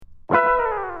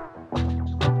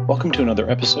Welcome to another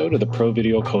episode of the Pro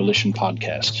Video Coalition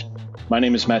podcast. My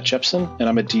name is Matt Jepson, and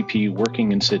I'm a DP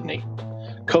working in Sydney.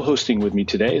 Co-hosting with me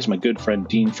today is my good friend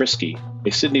Dean Frisky,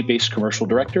 a Sydney-based commercial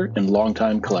director and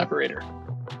longtime collaborator.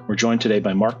 We're joined today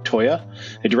by Mark Toia,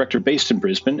 a director based in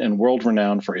Brisbane and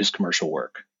world-renowned for his commercial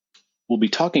work. We'll be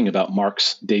talking about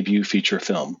Mark's debut feature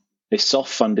film, a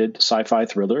self-funded sci-fi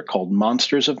thriller called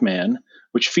Monsters of Man,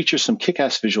 which features some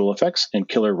kick-ass visual effects and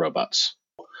killer robots.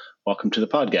 Welcome to the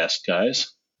podcast,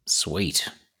 guys. Sweet.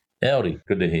 Howdy.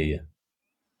 Good to hear you.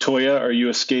 Toia, are you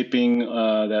escaping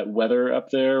that weather up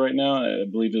there right now? I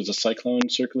believe there's a cyclone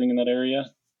circling in that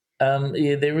area.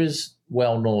 Yeah, there is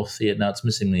well north. Yeah, no, it's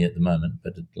missing me at the moment,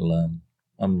 but it'll,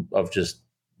 I've just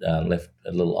left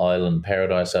a little island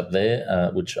paradise up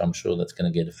there, which I'm sure that's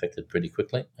going to get affected pretty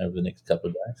quickly over the next couple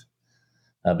of days.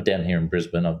 But down here in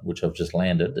Brisbane, which I've just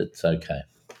landed, it's okay.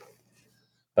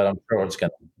 But I'm sure it's going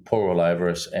to pour all over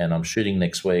us, and I'm shooting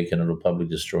next week, and it'll probably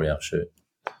destroy our shoot.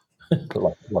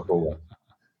 like always.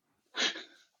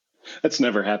 That's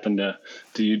never happened to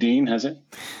you, Dean, has it?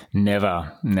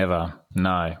 Never,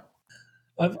 no.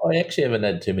 I actually haven't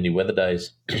had too many weather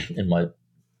days in my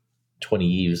 20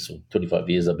 years or 25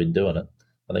 years I've been doing it.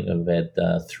 I think I've had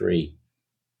three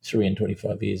in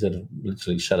 25 years that have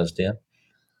literally shut us down.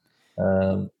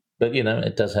 But,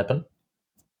 it does happen.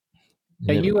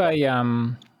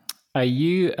 Are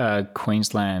you a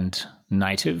Queensland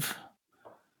native?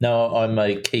 No, I'm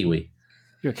a Kiwi.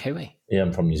 You're a Kiwi? Yeah,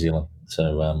 I'm from New Zealand.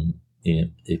 So,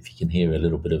 if you can hear a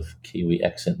little bit of Kiwi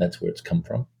accent, that's where it's come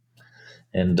from.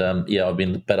 And I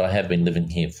have been living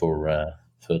here for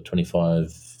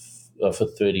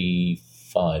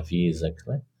 35 years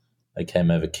actually. I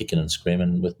came over kicking and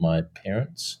screaming with my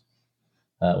parents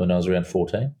when I was around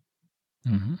 14.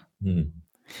 Mm-hmm. Mm.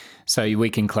 So we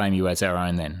can claim you as our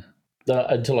own then?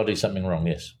 Until I do something wrong,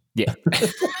 yes. Yeah.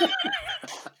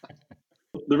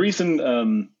 The reason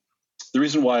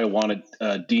why I wanted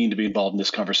Dean to be involved in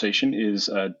this conversation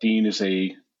is Dean is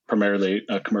primarily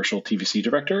a commercial TVC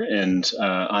director, and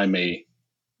my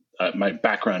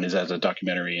background is as a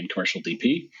documentary and commercial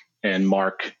DP. And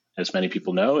Mark, as many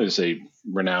people know, is a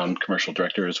renowned commercial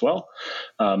director as well.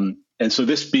 And so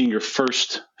this being your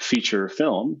first feature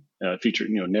film,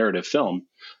 narrative film,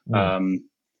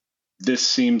 this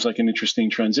seems like an interesting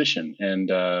transition.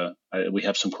 And we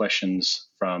have some questions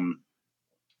from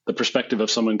the perspective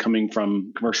of someone coming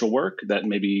from commercial work that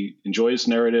maybe enjoys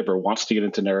narrative or wants to get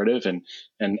into narrative,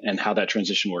 and how that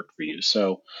transition worked for you.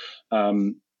 So,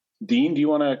 Dean, do you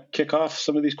want to kick off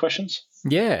some of these questions?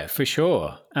 Yeah, for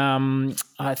sure.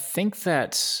 I think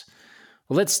that,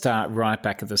 let's start right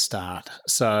back at the start.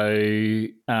 So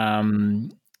you've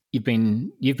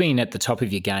been at the top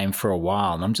of your game for a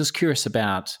while, and I'm just curious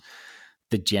about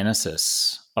the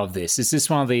genesis of this. Is this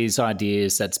one of these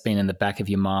ideas that's been in the back of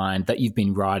your mind that you've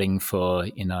been writing for,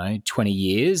 20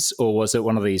 years? Or was it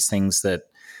one of these things that,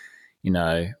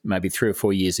 maybe 3 or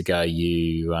 4 years ago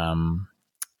you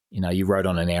wrote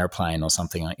on an airplane or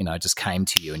something, it just came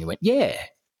to you and you went, I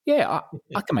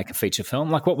can make a feature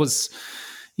film. Like talk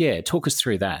us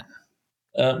through that.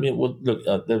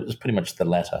 That was pretty much the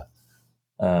latter.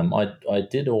 I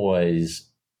did always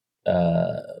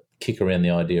kick around the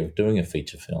idea of doing a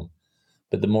feature film.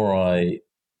 But the more I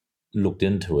looked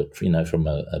into it, from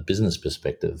a business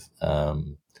perspective,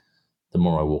 the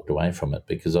more I walked away from it,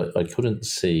 because I couldn't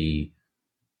see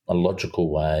a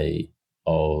logical way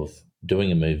of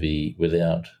doing a movie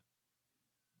without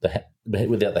the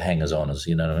hangers-oners,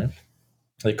 you know what I mean?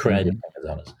 The creative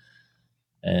hangers-oners.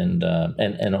 And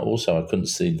also I couldn't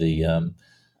see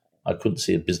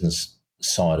a business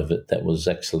side of it that was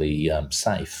actually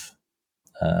safe.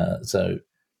 So,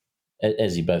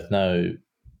 as you both know,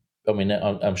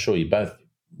 I'm sure you both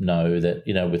know that,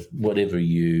 with whatever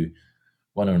you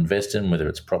want to invest in, whether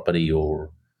it's property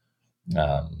or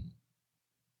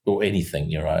anything,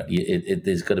 you're right.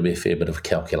 There's got to be a fair bit of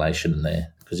calculation in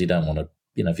there, because you don't want to,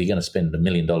 if you're going to spend $1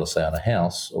 million, say, on a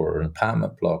house or an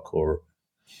apartment block or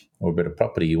a bit of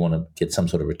property, you want to get some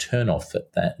sort of return off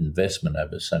that investment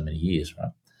over so many years,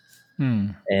 right?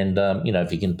 And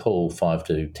if you can pull 5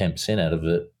 to 10% out of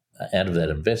that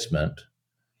investment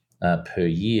per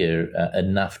year,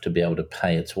 enough to be able to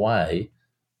pay its way,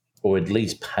 or at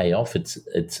least pay off its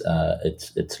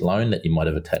loan that you might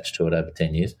have attached to it over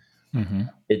 10 years,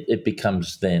 it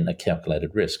becomes then a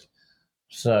calculated risk.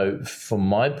 So, from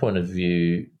my point of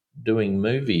view, doing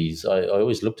movies, I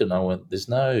always looked at it and I went, there's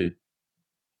no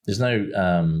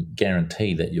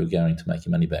guarantee that you're going to make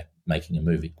your money back making a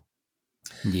movie.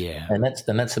 Yeah, and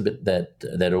that's a bit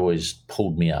that always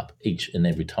pulled me up each and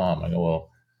every time. I go, well,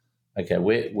 okay,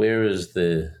 where is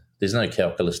there's no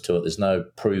calculus to it. There's no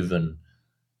proven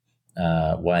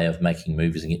way of making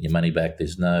movies and getting your money back.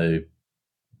 There's no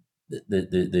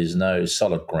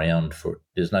solid ground for it.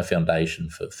 There's no foundation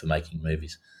for making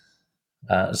movies.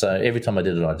 So every time I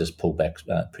did it, I just pulled back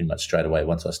pretty much straight away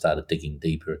once I started digging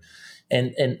deeper.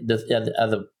 And the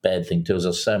other bad thing too is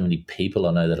there's so many people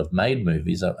I know that have made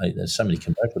movies. There's so many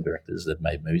commercial directors that have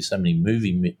made movies, so many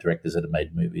movie directors that have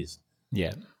made movies.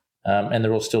 Yeah. And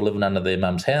they're all still living under their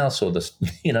mum's house, or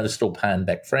they're still paying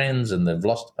back friends, and they've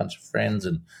lost a bunch of friends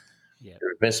and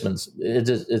their investments.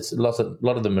 It's a lot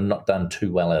of them are not done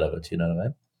too well out of it. You know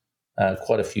what I mean?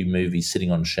 Quite a few movies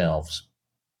sitting on shelves.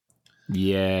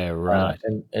 Yeah, right.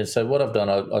 And so what I've done,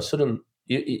 I sort of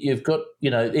you've got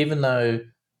even though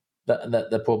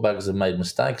the poor buggers have made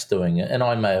mistakes doing it, and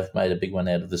I may have made a big one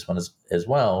out of this one as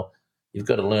well. You've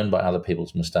got to learn by other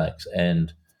people's mistakes,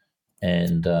 and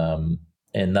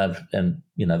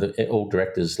all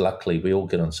directors, luckily, we all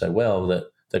get on so well that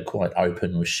they're quite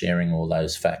open with sharing all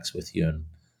those facts with you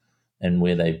and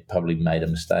where they probably made a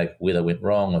mistake, where they went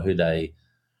wrong, or who they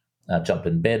jumped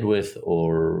in bed with,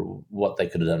 or what they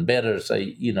could have done better. So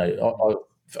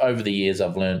over the years,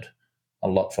 I've learned a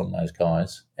lot from those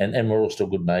guys, and we're all still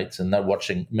good mates, and they're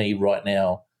watching me right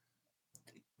now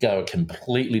go a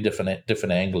completely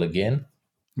different angle again.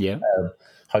 Yeah.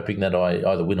 Hoping that I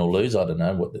either win or lose. I don't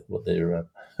know what their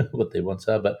what their wants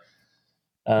are, but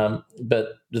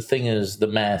the thing is, the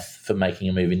math for making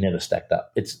a movie never stacked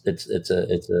up. It's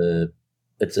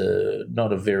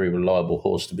not a very reliable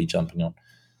horse to be jumping on.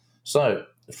 So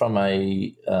from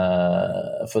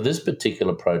for this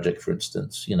particular project, for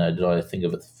instance, did I think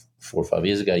of it 4 or 5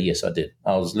 years ago? Yes, I did.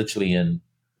 I was literally in.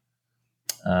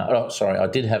 I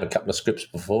did have a couple of scripts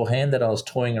beforehand that I was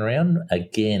toying around.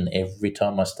 Again, every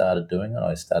time I started doing it,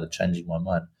 I started changing my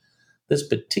mind. This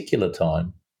particular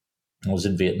time, I was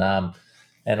in Vietnam,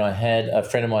 and I had a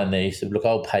friend of mine there. He said, "Look,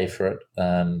 I'll pay for it.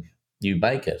 You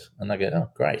make it." And I go,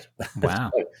 "Oh, great!" Wow.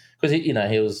 Because he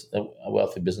was a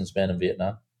wealthy businessman in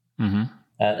Vietnam, Mm-hmm.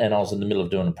 and I was in the middle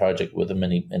of doing a project with him,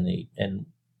 and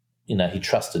he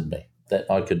trusted me that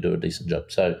I could do a decent job.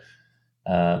 So,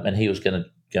 and he was going to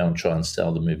go and try and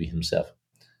sell the movie himself.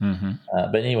 Mm-hmm.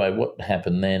 But anyway, what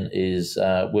happened then is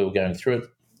we were going through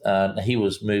it. He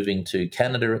was moving to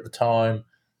Canada at the time.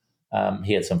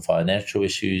 He had some financial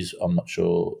issues. I'm not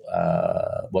sure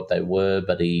what they were,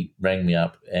 but he rang me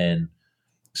up and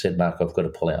said, "Mark, I've got to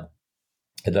pull out."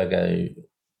 And I go,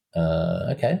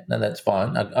 "Okay, no, that's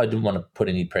fine." I didn't want to put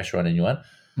any pressure on anyone,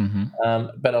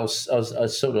 but I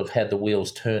sort of had the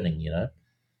wheels turning,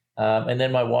 And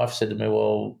then my wife said to me,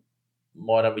 "Well,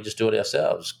 why don't we just do it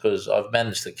ourselves? Because I've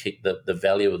managed to keep the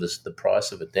value of the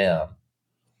price of it down."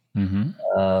 Mm-hmm.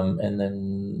 And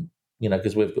then,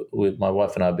 because my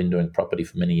wife and I have been doing property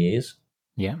for many years.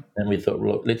 Yeah. And we thought,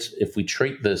 look, if we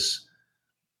treat this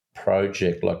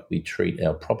project like we treat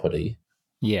our property,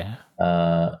 Yeah.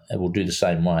 and we'll do the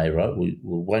same way, right? We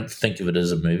won't think of it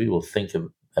as a movie. We'll think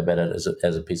about it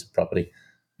as a piece of property.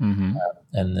 Mm-hmm.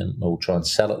 And then we'll try and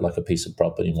sell it like a piece of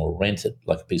property, and we'll rent it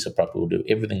like a piece of property. We'll do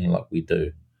everything like we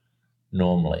do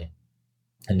normally,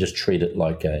 and just treat it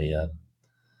like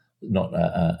not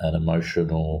an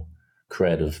emotional,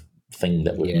 creative thing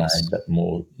that we've made, but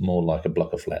more like a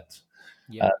block of flats.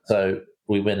 Yeah. So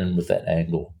we went in with that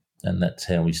angle, and that's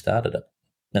how we started it,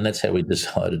 and that's how we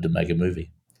decided to make a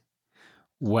movie.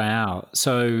 Wow.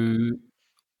 So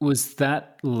was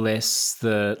that less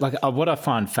what I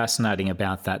find fascinating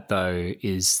about that though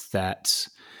is that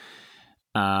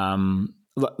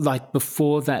like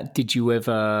before that, did you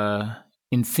ever,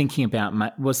 in thinking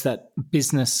about, was that the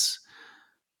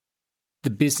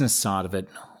business side of it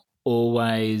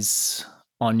always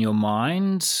on your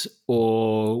mind,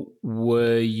 or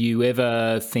were you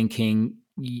ever thinking,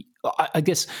 I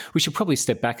guess we should probably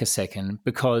step back a second,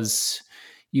 because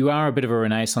you are a bit of a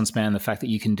Renaissance man, the fact that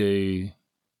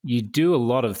you do a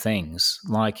lot of things.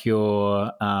 Like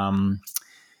you're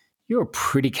a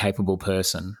pretty capable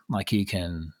person. Like you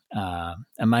can,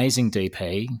 amazing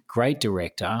DP, great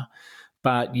director,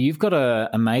 but you've got an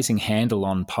amazing handle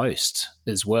on post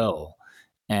as well,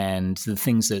 and the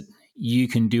things that you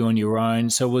can do on your own.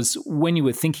 So when you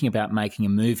were thinking about making a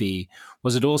movie,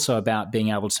 was it also about being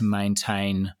able to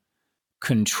maintain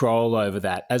control over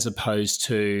that, as opposed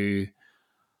to,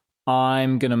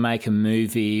 I'm going to make a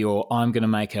movie, or I'm going to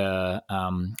make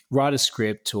write a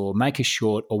script or make a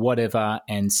short or whatever,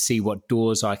 and see what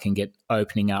doors I can get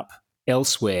opening up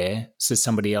elsewhere so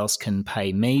somebody else can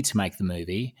pay me to make the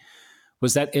movie?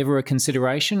 Was that ever a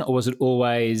consideration, or was it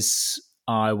always,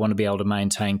 I want to be able to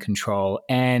maintain control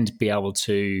and be able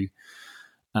to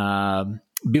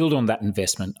build on that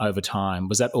investment over time?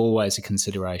 Was that always a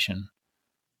consideration?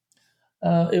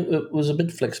 It was a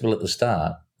bit flexible at the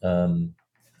start. I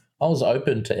was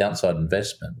open to outside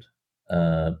investment,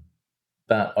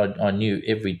 but I knew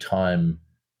every time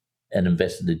an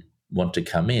investor did want to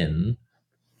come in,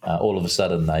 all of a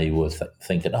sudden they were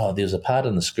thinking, "Oh, there's a part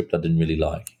in the script I didn't really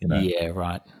like." Yeah,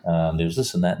 right. There was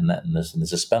this and that and that and this, and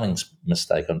there's a spelling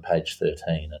mistake on page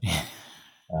 13,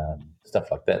 and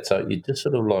stuff like that. So you just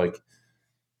sort of like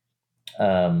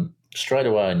straight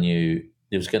away I knew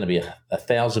there was going to be a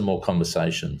 1,000 more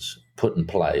conversations put in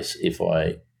place if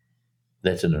I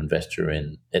let an investor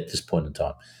in at this point in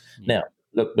time. Now,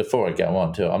 look, before I go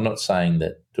on, too, I'm not saying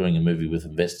that doing a movie with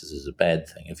investors is a bad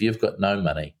thing. If you've got no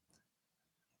money,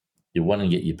 you want to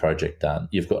get your project done,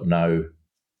 you've got no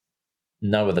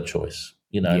other choice.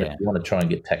 If you want to try and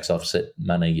get tax offset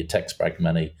money, your tax break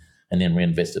money, and then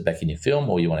reinvest it back in your film,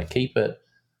 or you want to keep it.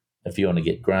 If you want to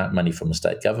get grant money from the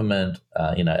state government,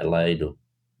 Adelaide or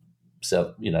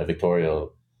South, Victoria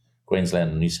or Queensland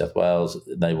and New South Wales,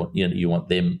 they want you want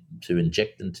them to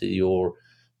inject into your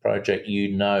project.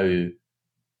 There's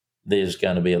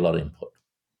going to be a lot of input.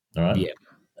 All right.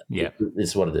 Yeah.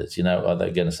 It's what it is. Are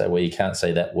they going to say, well, you can't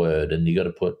say that word, and you got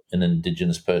to put an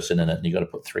Indigenous person in it, and you got to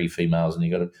put 3 females, and you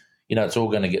got to, it's all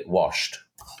going to get washed.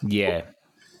 Yeah.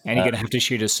 And you're going to have to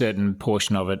shoot a certain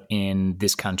portion of it in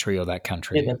this country or that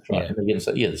country. Yeah, that's right. Yeah. And they're going to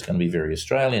say, it's going to be very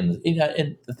Australian.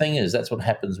 And the thing is, that's what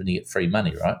happens when you get free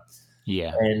money, right?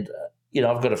 Yeah. And,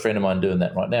 I've got a friend of mine doing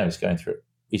that right now. He's going through it.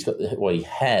 He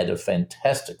had a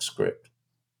fantastic script,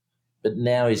 but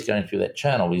now he's going through that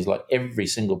channel. He's like every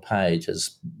single page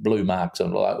has blue marks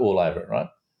all over it, right?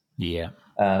 Yeah.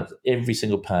 Every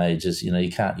single page is,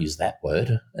 you can't use that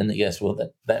word. And he goes, well,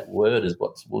 that word is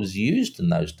what was used in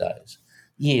those days.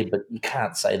 Yeah, but you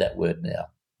can't say that word now.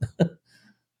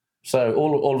 So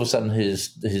all of a sudden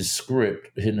his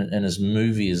script and his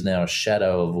movie is now a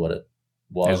shadow of what it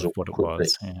was. Of what it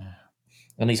was, yeah.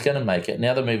 And he's going to make it.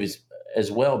 Now the movie's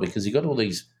as well, because you got all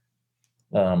these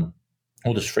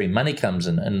all this free money comes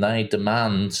in and they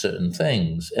demand certain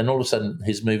things. And all of a sudden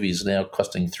his movie is now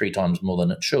costing 3 times more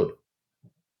than it should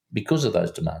because of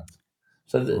those demands.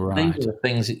 So these are the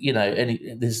things,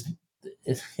 and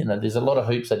there's a lot of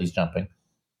hoops that he's jumping.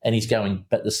 And he's going,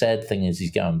 but the sad thing is he's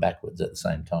going backwards at the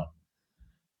same time.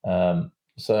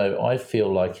 So I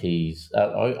feel like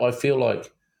I feel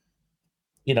like,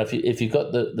 if you've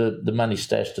got the money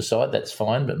stashed aside, that's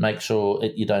fine, but make sure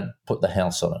you don't put the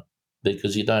house on it,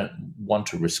 because you don't want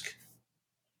to risk,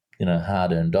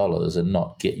 hard-earned dollars and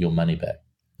not get your money back.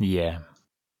 Yeah.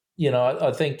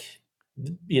 I think,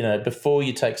 before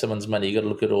you take someone's money, you got to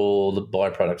look at all the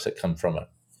byproducts that come from it.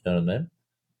 You know what I mean?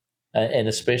 And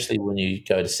especially when you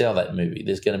go to sell that movie,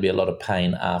 there's going to be a lot of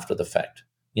pain after the fact,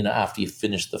 after you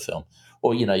finish the film.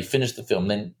 Or, you finish the film,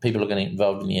 then people are going to get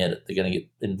involved in the edit. They're going to get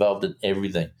involved in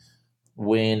everything.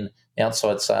 When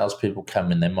outside salespeople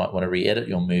come in, they might want to re-edit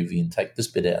your movie and take this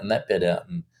bit out and that bit out.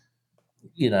 And,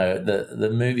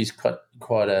 the movie's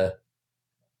quite a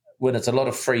 – when it's a lot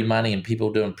of free money and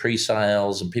people doing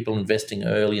pre-sales and people investing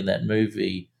early in that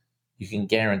movie, you can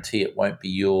guarantee it won't be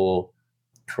your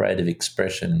creative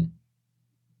expression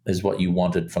is what you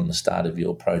wanted from the start of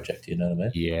your project, you know what I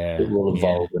mean? Yeah. It will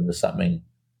evolve into something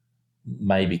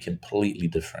maybe completely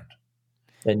different.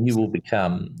 And you will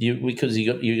become because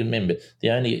you remember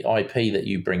the only IP that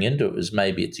you bring into it is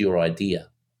maybe it's your idea.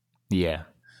 Yeah.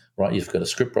 Right? You've got a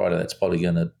scriptwriter that's probably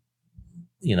going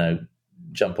to,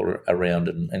 jump around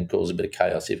and cause a bit of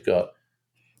chaos. You've got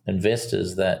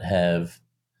investors that have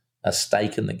a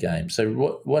stake in the game.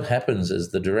 So what happens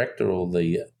is the director or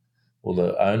the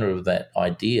owner of that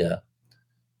idea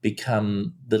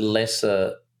become the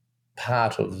lesser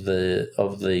part of the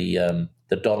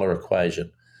dollar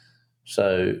equation.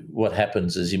 So what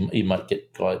happens is you might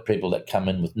get people that come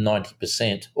in with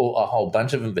 90%, or a whole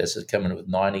bunch of investors come in with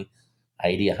 90,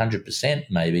 80, 100%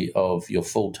 maybe of your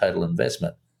full total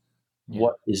investment. Yeah.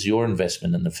 What is your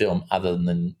investment in the film other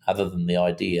than the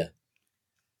idea?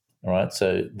 All right,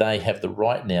 so they have the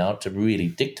right now to really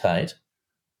dictate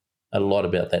a lot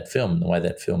about that film and the way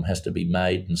that film has to be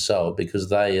made and sold, because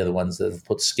they are the ones that have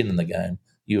put skin in the game.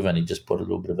 You've only just put a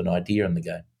little bit of an idea in the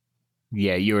game.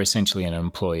 Yeah, you're essentially an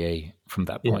employee from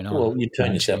that point on. Well, you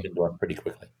turn yourself into one pretty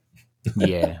quickly.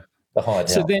 Yeah. The hideout.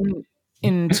 So then,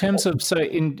 in terms of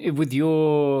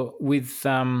with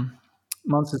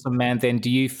Monsters of Man, then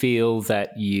do you feel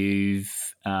that you've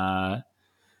 100%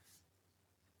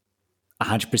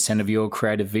 of your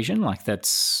creative vision, like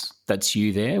that's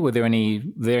you there? Were there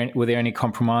any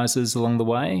compromises along the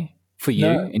way for you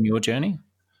in your journey?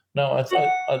 No, I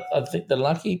think the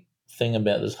lucky thing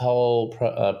about this whole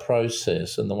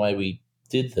process and the way we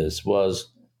did this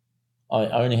was I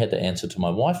only had to answer to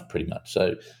my wife pretty much.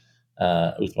 So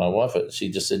with my wife. She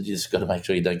just said, "You just got to make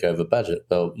sure you don't go over budget."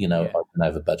 Well, I went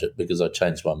over budget because I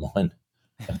changed my mind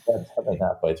something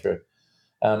halfway through.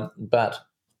 But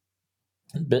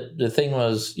the thing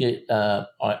was,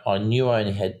 I knew I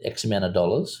only had X amount of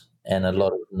dollars and a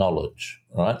lot of knowledge,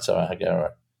 right? So I go, all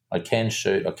right, I can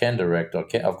shoot, I can direct,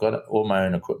 I've got all my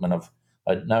own equipment.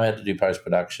 I know how to do post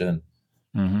production.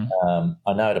 Mm-hmm.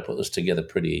 I know how to put this together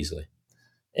pretty easily,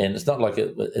 and it's not like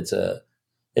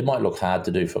it might look hard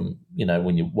to do from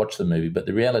when you watch the movie, but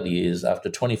the reality is, after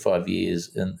 25 years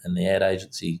in the ad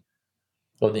agency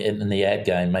or in the ad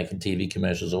game, making TV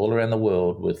commercials all around the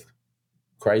world with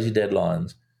crazy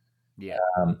deadlines,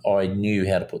 I knew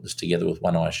how to put this together with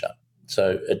one eye shut.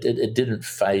 So it didn't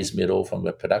phase me at all from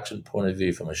a production point of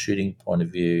view, from a shooting point of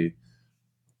view,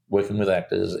 working with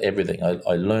actors, everything.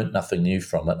 I learned nothing new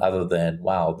from it other than,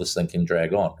 wow, this thing can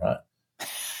drag on, right?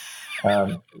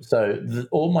 So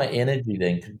all my energy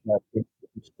then could go into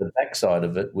the backside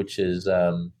of it, which is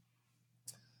selling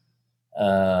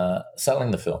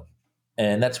the film.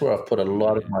 And that's where I've put a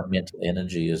lot of my mental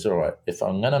energy is, all right, if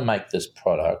I'm going to make this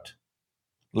product,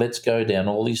 let's go down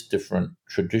all these different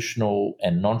traditional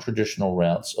and non-traditional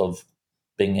routes of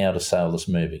being able to sell this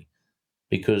movie,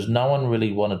 because no one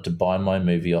really wanted to buy my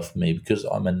movie off me because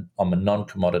I'm a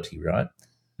non-commodity, right?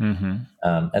 Mm-hmm.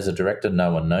 As a director,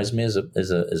 no one knows me as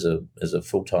a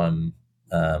full-time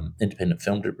independent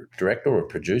film director or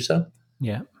producer.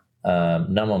 Yeah.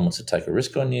 No one wants to take a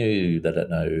risk on you. They don't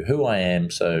know who I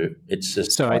am, so it's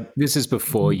just. So this is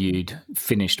before you'd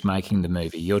finished making the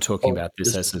movie. You're talking about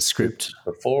this as a script.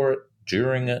 Before it,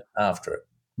 during it, after it.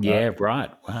 Yeah, right.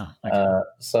 Wow. Okay.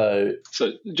 So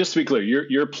just to be clear,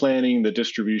 you're planning the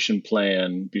distribution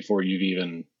plan before you've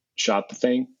even shot the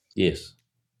thing? Yes.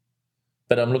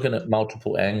 But I'm looking at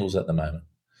multiple angles at the moment.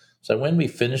 So when we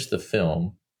finished the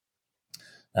film,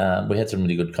 we had some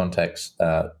really good contacts,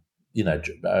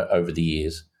 over the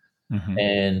years. Mm-hmm.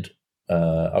 And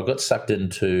I got sucked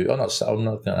into, I'm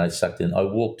not going to say sucked in, I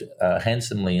walked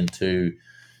handsomely into,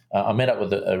 I met up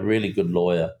with a really good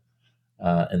lawyer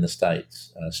in the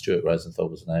States. Stuart Rosenthal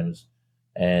was his name.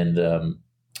 And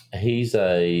he's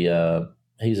a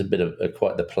bit of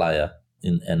quite the player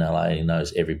in LA. He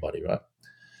knows everybody, right?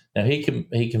 Now he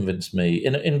convinced me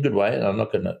in a good way, and I'm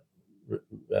not going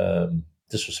to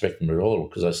disrespect him at all,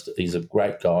 because he's a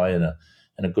great guy and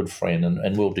a good friend,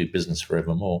 and we'll do business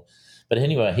forevermore. But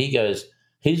anyway, he goes,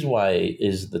 his way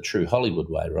is the true Hollywood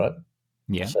way, right?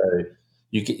 Yeah. So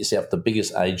you get yourself the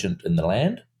biggest agent in the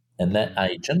land, and that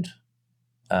agent,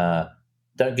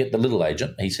 don't get the little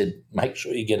agent. He said, make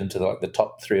sure you get into the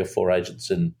top 3 or 4 agents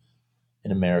in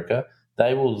America.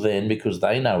 They will then, because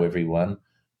they know everyone,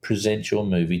 present your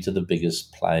movie to the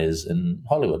biggest players in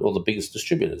Hollywood, or the biggest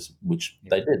distributors, which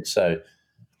they did.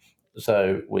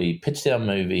 So we pitched our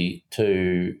movie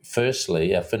to,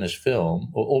 firstly, our finished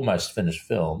film, or almost finished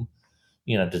film,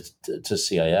 to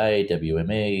CAA,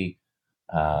 WME,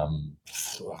 I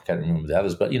can't remember the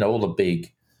others, but all the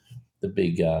big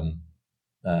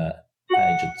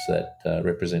agents that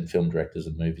represent film directors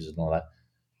and movies and all that.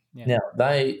 Yeah.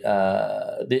 Now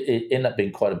it ended up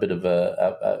being quite a bit of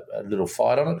a little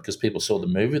fight on it, because people saw the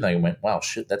movie and they went, "Wow,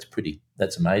 shit,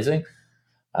 that's amazing.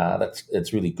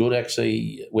 It's really good,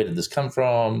 actually. Where did this come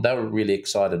from?" They were really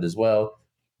excited as well.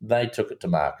 They took it to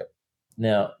market.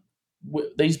 Now,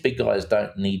 these big guys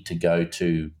don't need to go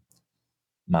to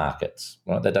markets,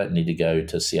 right? They don't need to go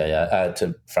to CAA,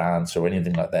 to France or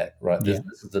anything like that, right? Yeah.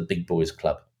 This is the big boys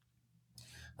club.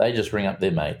 They just ring up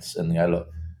their mates and go, look,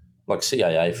 like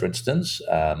CAA, for instance,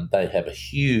 they have a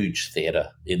huge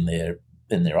theatre in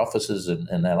their offices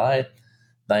in LA.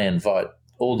 They invite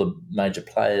all the major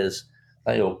players.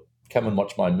 They all come and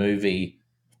watch my movie,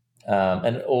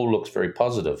 and it all looks very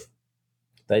positive.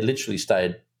 They literally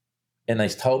stayed, and they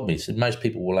told me, said most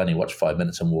people will only watch 5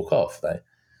 minutes and walk off.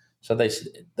 So they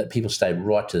said that people stayed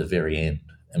right to the very end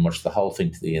and watched the whole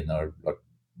thing to the end. They were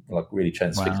like really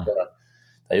transfixed. Wow.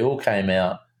 They all came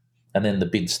out, and then the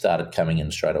bids started coming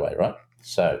in straight away, right?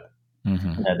 So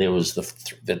there was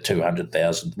the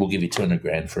 200,000. We'll give you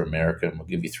 200,000 for America, and we'll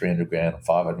give you 300,000, or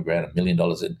 500,000, $1 million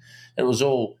in. It was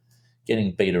all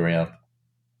getting beat around,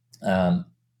 and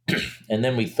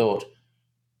then we thought,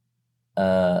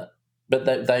 but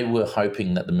they were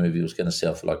hoping that the movie was going to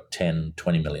sell for like $10,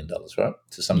 $20 million, right?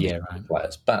 To some of these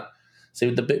players. But see,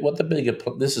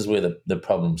 this is where the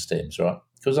problem stems, right?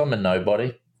 Because I'm a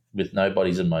nobody with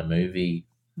nobodies in my movie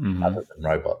other than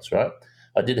robots, right?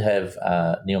 I did have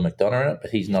Neil McDonough in it,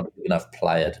 but he's not a big enough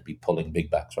player to be pulling big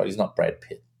bucks, right? He's not Brad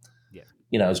Pitt.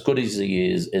 Yeah. As good as he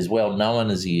is, as well known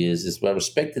as he is, as well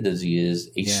respected as he is,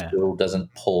 he still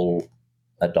doesn't pull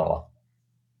a dollar.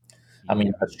 I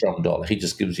mean, a strong dollar. He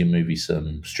just gives your movie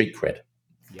some street cred,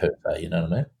 per se, you know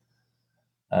what I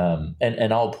mean?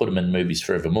 And I'll put him in movies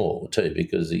forevermore too,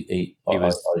 because I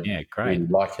great. really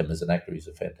like him as an actor. He's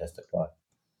a fantastic guy.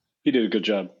 He did a good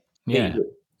job. Yeah.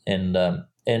 And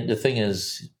the thing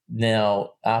is,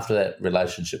 now after that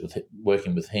relationship with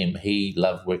working with him, he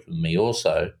loved working with me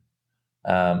also.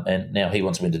 And now he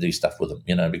wants me to do stuff with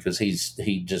him, because he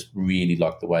just really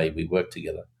liked the way we worked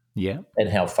together. Yeah. And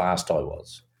how fast I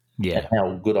was. Yeah. And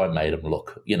how good I made him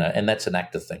look, and that's an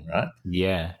actor thing, right?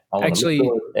 Yeah. I want to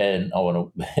look good, and I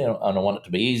want it to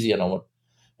be easy,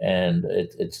 and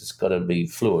it's just got to be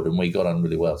fluid, and we got on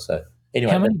really well. So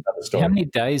anyway, that's another story. How many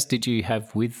days did you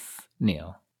have with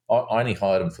Neil? I only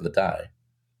hired him for the day.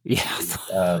 Yeah.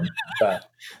 But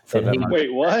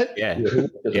wait, what? Yeah. He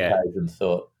looked at the page and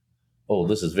thought, "Oh,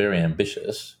 this is very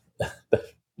ambitious." But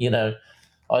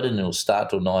I didn't even start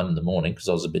till 9 in the morning because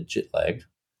I was a bit jet lagged.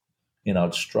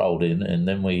 I'd strolled in, and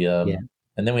then we had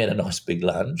a nice big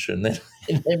lunch, and then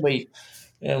we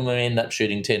ended up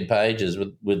shooting 10 pages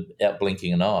without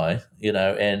blinking an eye,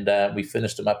 and we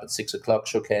finished them up at 6 o'clock,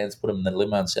 shook hands, put them in the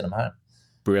limo, and sent them home.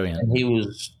 Brilliant. And he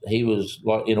was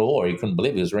like in awe. He couldn't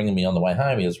believe it. He was ringing me on the way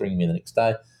home. He was ringing me the next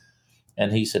day,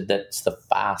 and he said that's the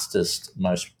fastest,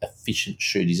 most efficient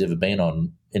shoot he's ever been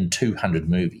on in 200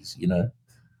 movies.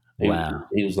 Wow.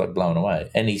 He was like blown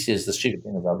away. And he says the stupid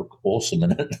thing is I look awesome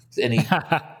in it.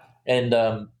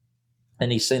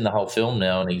 And he's seen the whole film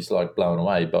now, and he's like blown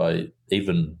away by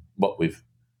even what we've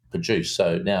produced.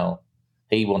 So now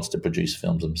he wants to produce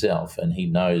films himself, and he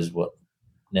knows what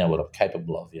I'm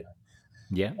capable of,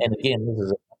 Yeah. And again, this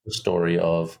is a story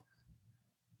of,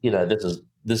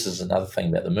 this is another thing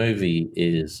about the movie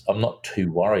is I'm not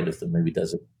too worried if the movie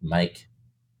doesn't make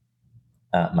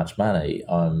much money.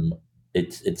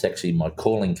 It's actually my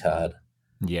calling card.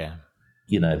 Yeah.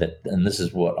 And this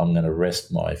is what I'm going to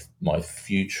rest my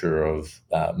future of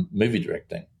movie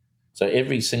directing. So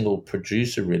every single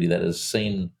producer really that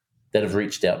have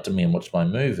reached out to me and watched my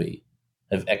movie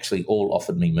have actually all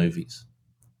offered me movies.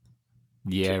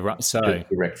 Yeah, right. So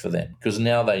direct for them, because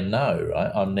now they know,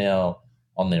 right? I'm now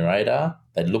on their radar.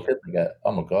 They look at it, they go,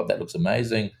 "Oh my God, that looks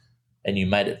amazing!" And you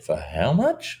made it for how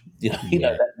much?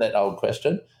 That old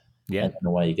question. Yeah, and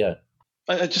away you go.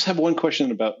 I just have one question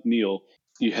about Neil.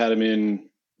 You had him in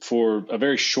for a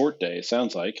very short day. It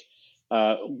sounds like.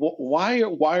 Why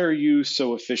are you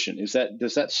so efficient?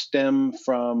 Does that stem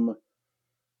from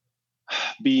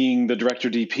being the director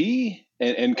DP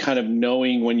and kind of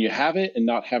knowing when you have it and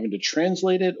not having to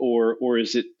translate it, or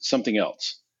is it something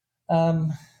else?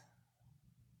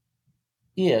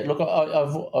 Yeah, look,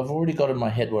 I've already got in my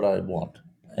head what I want,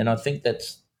 and I think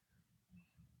that's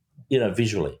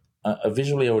visually. I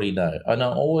visually already know, and I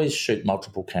always shoot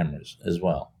multiple cameras as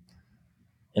well.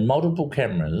 In multiple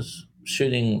cameras,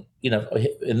 shooting,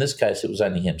 in this case it was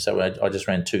only him, so I just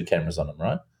ran 2 cameras on him,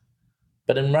 right?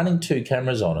 But in running 2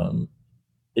 cameras on him,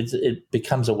 it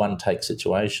becomes a one-take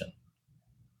situation.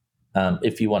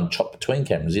 If you want to chop between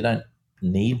cameras, you don't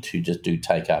need to just do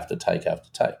take after take after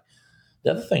take.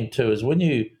 The other thing too is when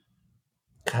you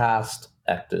cast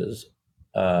actors,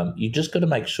 you just got to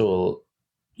make sure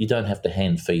you don't have to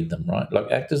hand feed them, right?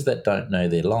 Like actors that don't know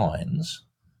their lines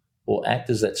or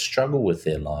actors that struggle with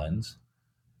their lines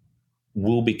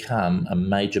will become a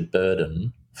major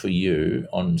burden for you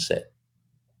on set,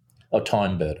 a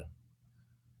time burden.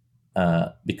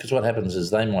 Because what happens is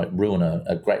they might ruin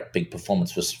a great big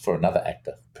performance for another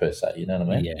actor per se. You know what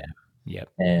I mean? Yeah. Yep.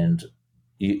 And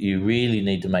you really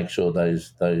need to make sure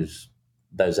those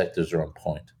actors are on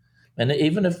point. And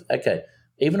even if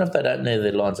they don't know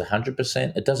their lines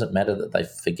 100%, it doesn't matter that they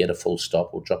forget a full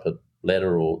stop or drop a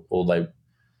letter or they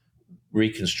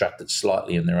reconstruct it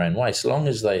slightly in their own way. So long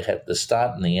as they have the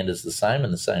start and the end is the same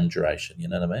and the same duration. You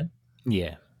know what I mean?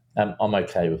 Yeah. I'm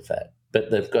okay with that. But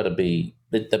they've got to be.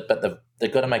 They've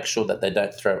got to make sure that they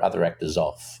don't throw other actors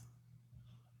off.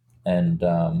 And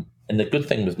the good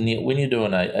thing with Neil, when you're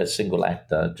doing a single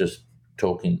actor, just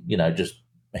talking, just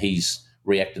he's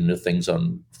reacting to things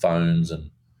on phones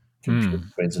and computer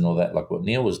screens and all that, like what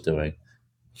Neil was doing.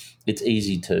 It's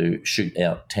easy to shoot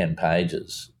out 10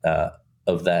 pages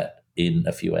of that in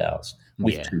a few hours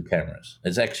with 2 cameras.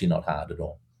 It's actually not hard at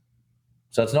all.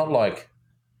 So it's not like.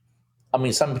 I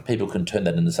mean, some people can turn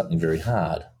that into something very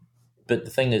hard. But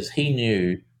the thing is, he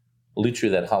knew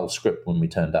literally that whole script when we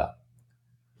turned up.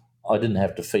 I didn't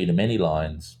have to feed him any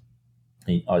lines.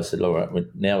 I said, all right,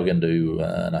 now we're going to do,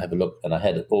 and I have a look, and I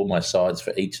had all my sides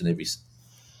for each and every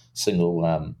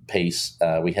single piece.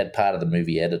 We had part of the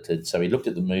movie edited. So he looked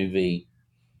at the movie,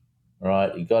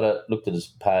 right? He got it, looked at his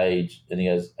page, and he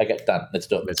goes, "Okay, done. Let's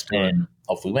do it." Let's do it. And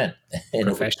off we went. And it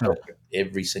was Professional. perfect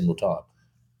every single time.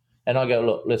 And I go,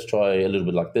 "Look, let's try a little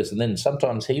bit like this." And then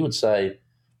sometimes he would say,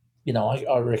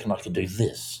 I reckon I could do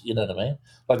this. You know what I mean?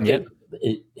 Like Yep.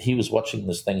 he was watching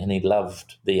this thing and he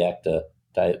loved the actor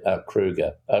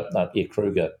Kruger.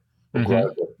 Kruger. Mhm.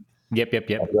 Grover. Yep.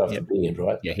 The beard,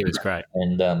 right? Yeah, he was great.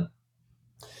 And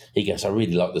he goes, "I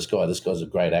really like this guy. This guy's a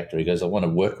great actor." He goes, "I want to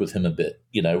work with him a bit,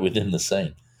 within the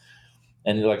scene."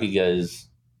 And he goes,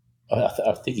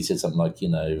 I think he said something like,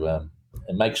 and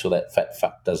make sure that fat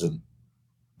fuck doesn't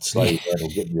slow you down or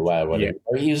get in your way or whatever.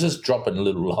 Yeah. He was just dropping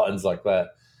little lines like that.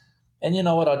 And you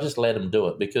know what? I just let him do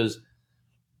it because,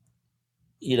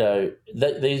 you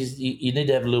need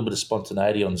to have a little bit of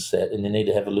spontaneity on set, and you need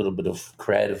to have a little bit of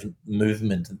creative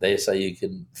movement there so you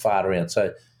can fart around.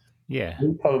 So Yeah.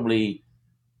 he probably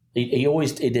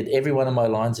he did every one of my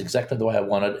lines exactly the way I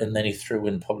wanted, and then he threw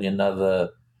in probably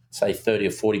another, say, 30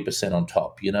 or 40% on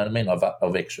top. You know what I mean?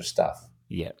 Of extra stuff.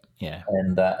 Yeah.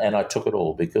 And I took it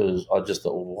all because I just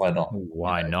thought, well, why not?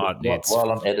 Why not?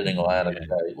 While I'm editing away, and I can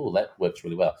go, oh, that works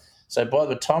really well. So by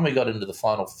the time we got into the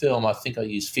final film, I think I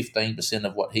used 15%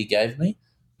 of what he gave me,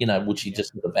 which he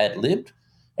just sort of ad-libbed,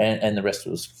 and the rest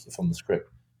was from the script.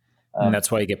 And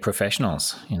that's why you get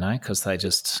professionals, because they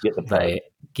just they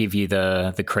give you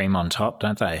the cream on top,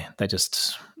 don't they? They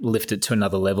just lift it to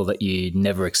another level that you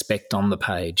never expect on the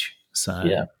page. So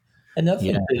yeah, and the other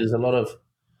thing too,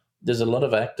 there's a lot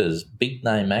of actors, big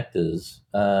name actors,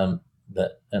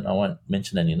 that, and I won't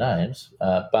mention any names,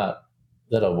 but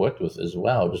that I've worked with as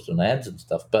well, just on ads and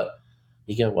stuff. But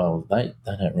you go, well, they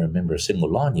don't remember a single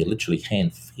line. You're literally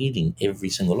hand feeding every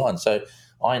single line. So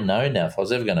I know now if I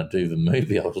was ever going to do the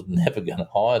movie, I was never going to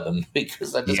hire them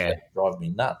because they just drive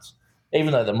me nuts.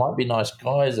 Even though they might be nice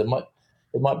guys, it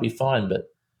might be fine, but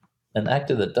an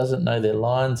actor that doesn't know their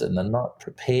lines and they're not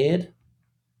prepared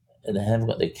and they haven't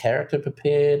got their character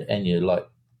prepared, and you're like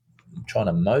trying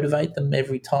to motivate them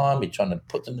every time, you're trying to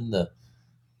put them in the,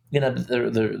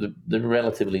 they're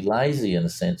relatively lazy in a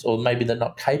sense, or maybe they're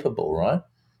not capable, right?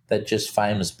 They're just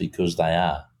famous because they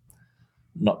are,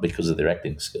 not because of their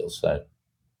acting skills. So,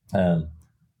 but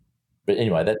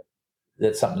anyway,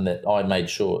 that's something that I made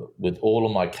sure with all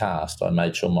of my cast. I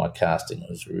made sure my casting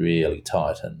was really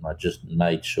tight, and I just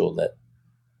made sure that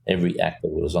every actor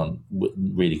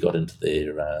really got into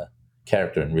their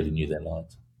character and really knew their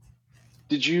lines.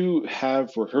 Did you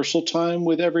have rehearsal time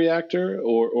with every actor,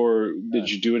 or did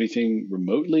you do anything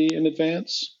remotely in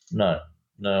advance? No,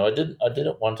 I didn't. I did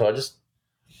it one time.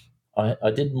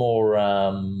 I did more.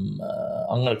 I'm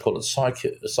going to call it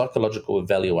psychological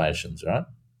evaluations, right?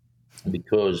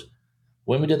 Because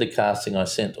when we did the casting, I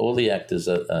sent all the actors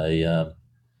a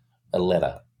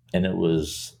letter, and it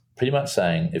was pretty much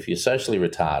saying, if you're socially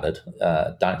retarded,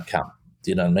 don't come.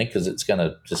 Do you know what I mean? Because it's going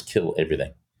to just kill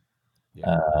everything.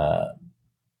 Yeah.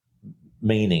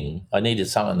 Meaning I needed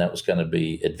something that was going to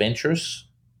be adventurous,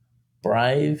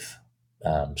 brave,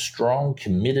 strong,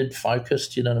 committed,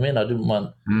 focused. You know what I mean? I didn't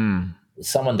want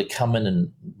someone to come in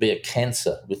and be a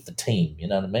cancer with the team. You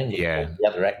know what I mean? With the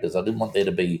other actors. I didn't want there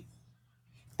to be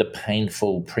the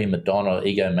painful prima donna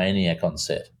egomaniac on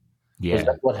set. Yeah.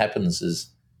 Because what happens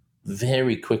is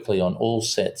very quickly on all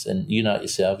sets, and you know it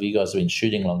yourself, you guys have been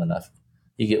shooting long enough,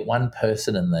 you get one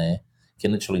person in there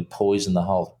can literally poison the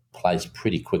whole place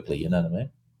pretty quickly, you know what I mean?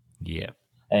 Yeah.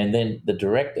 And then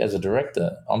as a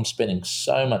director, I'm spending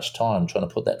so much time trying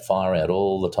to put that fire out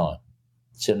all the time.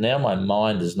 So now my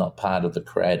mind is not part of the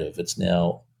creative. It's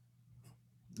now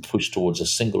pushed towards a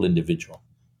single individual.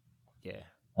 Yeah.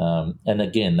 And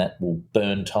again, that will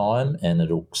burn time and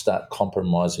it'll start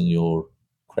compromising your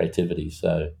creativity.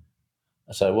 So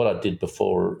what I did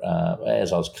before,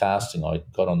 as I was casting, I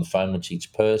got on the phone with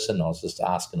each person. I was just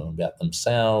asking them about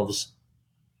themselves,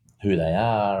 who they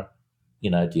are.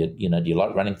 Do you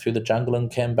like running through the jungle in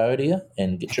Cambodia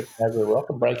and get tripped over a rock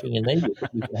and breaking your knee? You think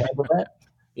you can handle that?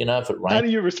 If it rains. How do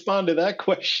you respond to that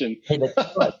question? Hey, that's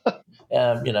right.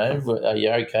 Are you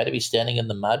okay to be standing in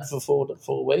the mud for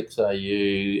 4 weeks? Are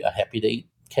you happy to eat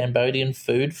Cambodian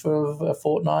food for a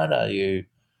fortnight? Are you?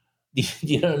 Do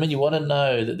you know what I mean? You want to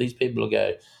know that these people will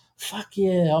go, fuck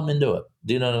yeah, I'm into it.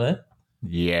 Do you know what I mean?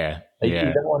 Yeah.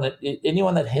 You don't want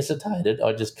anyone that hesitated,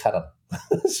 I just cut them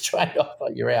straight off.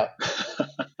 Like, you're out.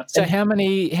 So how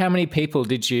many people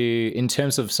did you, in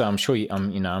terms of? So I'm sure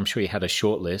you had a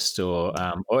short list, or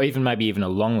even maybe even a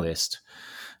long list.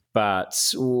 But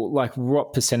like,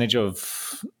 what percentage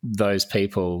of those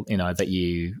people that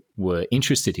you were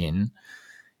interested in,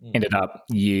 ended up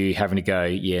you having to go,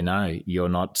 yeah, no, you're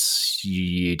not,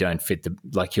 you don't fit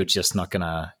you're just not going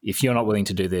to, if you're not willing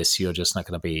to do this, you're just not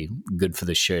going to be good for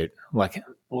the shoot.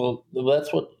 Well,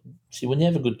 that's what, see, when you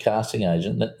have a good casting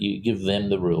agent, that you give them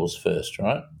the rules first,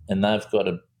 right? And they've got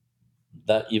to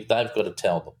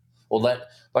tell them. Well, like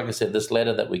I said, this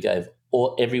letter that we gave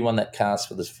everyone that cast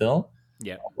for this film,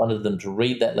 yeah, I wanted them to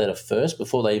read that letter first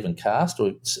before they even cast,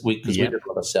 because we did a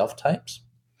lot of self-tapes.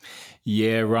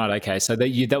 Yeah, right. Okay, so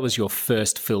that was your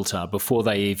first filter before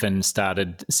they even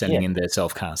started sending in their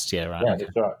self-cast. Yeah, right. Yeah, okay.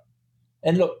 That's right.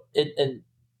 And look,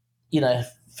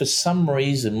 for some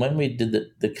reason, when we did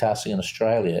the casting in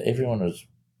Australia,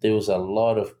 there was a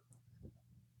lot of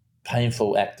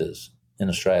painful actors in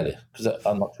Australia, because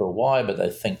I'm not sure why, but they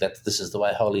think that this is the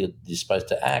way Hollywood is supposed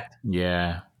to act.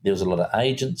 Yeah. There was a lot of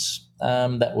agents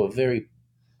that were very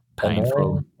painful,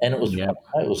 annoying, and it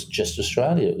was just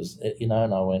Australia. It was, and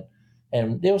I went,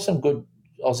 and there were some good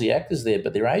Aussie actors there,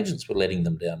 but their agents were letting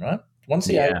them down, right? Once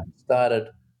the agents started,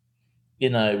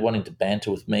 wanting to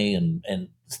banter with me and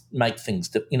make things,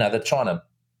 they're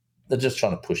just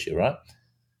trying to push you, right?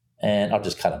 And I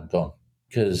just cut them, gone.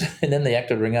 And then the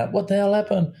actor would ring up, what the hell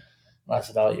happened? And I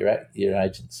said, oh, your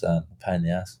agent's a pain in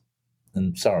the ass.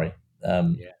 And sorry,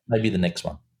 maybe the next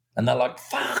one. And they're like,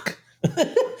 fuck.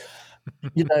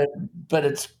 But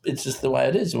it's just the way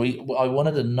it is. I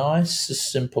wanted a nice,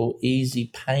 simple,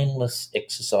 easy, painless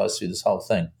exercise through this whole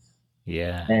thing.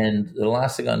 Yeah. And the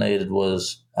last thing I needed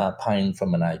was pain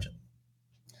from an agent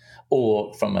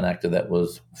or from an actor that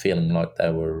was feeling like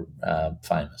they were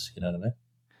famous. You know what I mean?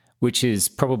 Which is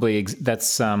probably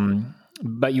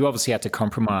but you obviously had to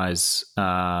compromise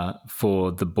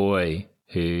for the boy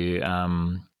who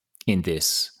in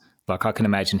this. Like, I can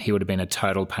imagine he would have been a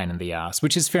total pain in the ass,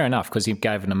 which is fair enough because he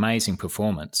gave an amazing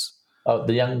performance. Oh,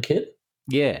 the young kid?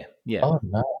 Yeah. Oh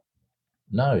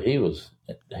no, he was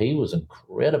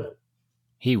incredible.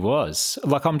 He was.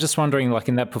 Like, I'm just wondering, like,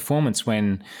 in that performance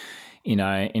when,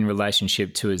 in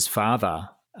relationship to his father,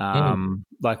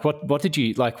 like, what did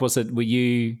you like? Were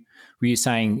you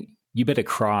saying you better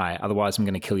cry, otherwise I'm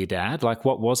going to kill your dad? Like,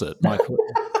 what was it? Like,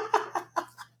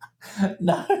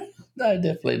 No,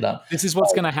 definitely not. This is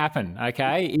what's going to happen,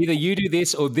 okay? Either you do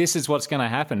this or this is what's going to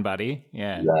happen, buddy.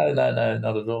 Yeah. No,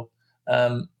 not at all.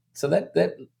 So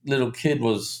that little kid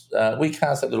was, we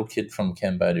cast that little kid from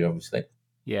Cambodia, obviously.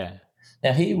 Yeah.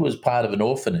 Now, he was part of an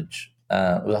orphanage.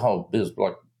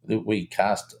 We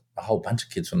cast a whole bunch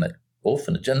of kids from that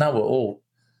orphanage, and they were all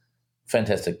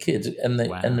fantastic kids. And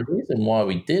the reason why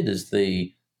we did is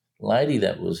the lady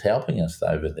that was helping us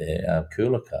over there,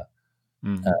 Kulika,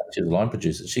 she was a line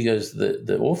producer. She goes,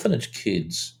 the orphanage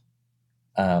kids,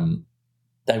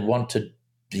 they want to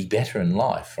be better in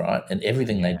life, right? And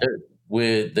everything they do.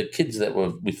 Where the kids that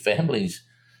were with families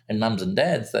and mums and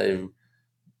dads, they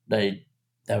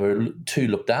were too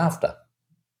looked after.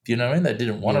 Do you know what I mean? They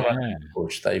didn't want to run in the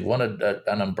bush. They wanted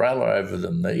an umbrella over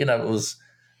them. It was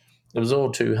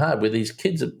all too hard. Where these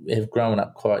kids have grown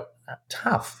up quite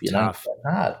tough, quite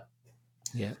hard.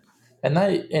 Yeah.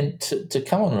 And to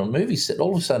come on a movie set,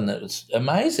 all of a sudden it was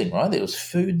amazing, right? There was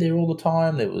food there all the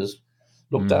time. There was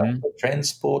looked after,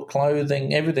 transport,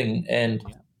 clothing, everything. And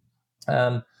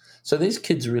so these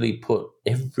kids really put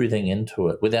everything into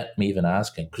it without me even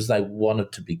asking, because they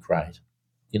wanted to be great.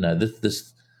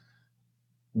 This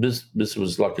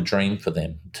was like a dream for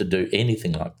them to do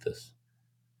anything like this.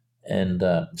 And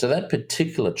so that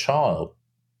particular child,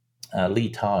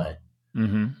 Lee Tai,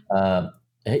 we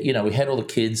had all the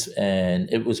kids,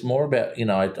 and it was more about,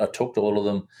 I talked to all of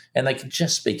them, and they could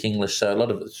just speak English, so a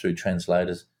lot of it was through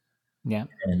translators. Yeah.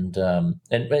 And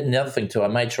the other thing too, I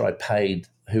made sure I paid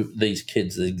these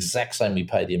kids the exact same we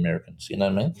pay the Americans. You know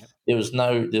what I mean? Yep. There was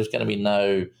going to be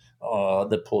no,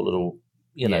 the poor little,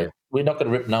 we're not going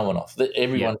to rip no one off.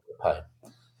 Everyone got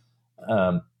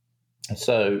paid.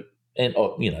 Through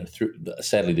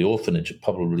sadly the orphanage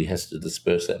probably has to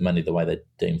disperse that money the way they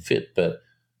deem fit, but.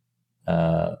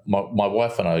 My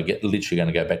wife and I are literally going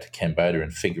to go back to Cambodia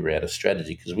and figure out a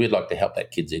strategy, because we'd like to help that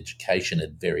kid's education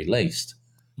at very least.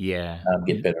 Yeah.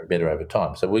 Get better and better over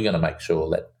time. So we're going to make sure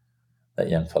that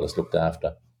young fella's looked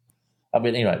after.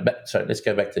 Anyway, let's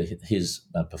go back to his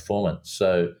performance.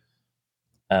 So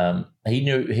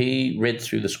he read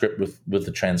through the script with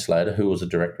the translator, who was a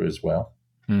director as well.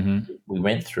 Mm-hmm. We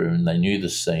went through and they knew the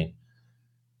scene.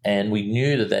 And we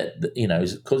knew that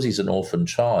because he's an orphan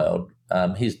child,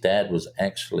 his dad was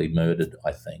actually murdered,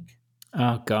 I think.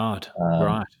 Oh, God.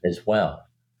 Right. As well.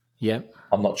 Yep.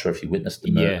 I'm not sure if he witnessed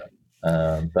the murder.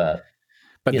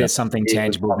 But there's something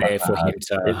tangible there for him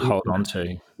to hold on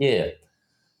to. Yeah.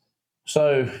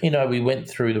 So, we went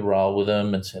through the role with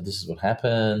him and said, this is what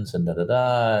happens, and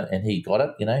da-da-da. And he got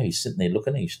it, he's sitting there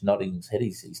looking, he's nodding his head,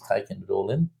 he's taking it all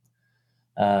in.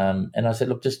 And I said,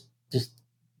 look, just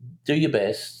do your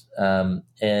best,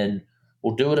 and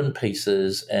we'll do it in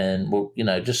pieces, and we'll,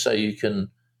 just so you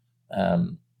can,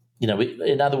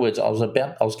 in other words, I was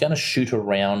going to shoot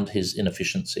around his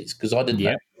inefficiencies because I didn't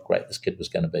know how great this kid was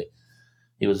going to be.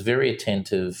 He was very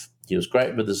attentive. He was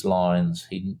great with his lines.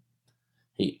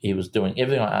 He was doing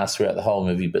everything I asked throughout the whole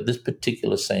movie, but this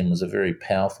particular scene was a very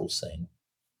powerful scene,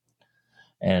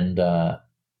 and I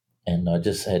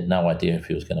just had no idea if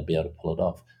he was going to be able to pull it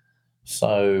off.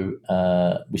 So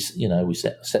we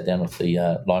sat down with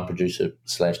the line producer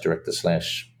 / director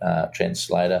 /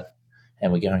 translator,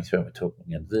 and we're going through and we're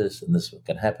talking about this and this is what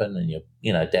can happen,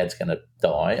 and Dad's going to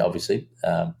die, obviously,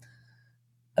 from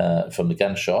the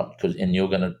gunshot, and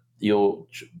you're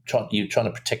trying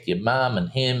to protect your mum and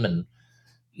him, and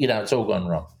it's all gone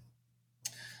wrong.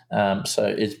 So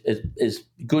as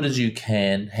good as you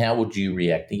can, how would you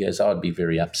react? He goes, I'd be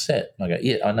very upset. And I go,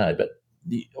 yeah, I know, but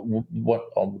what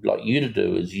I would like you to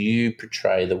do is you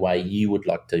portray the way you would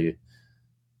like to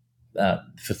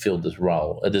fulfill this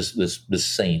role, this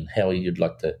scene, how you'd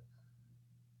like to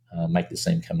make the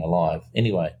scene come alive.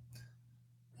 Anyway,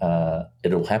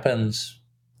 it all happens.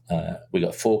 We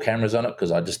got 4 cameras on it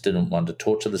because I just didn't want to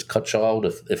torture this child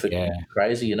if it was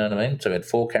crazy, you know what I mean? So we had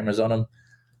 4 cameras on him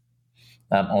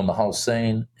on the whole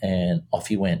scene, and off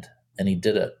he went. And he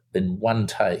did it in one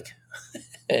take.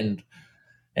 and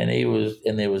there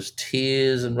was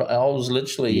tears, and I was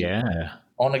literally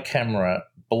on a camera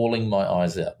bawling my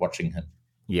eyes out watching him.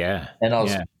 Yeah. And I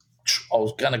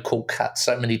was going to call cut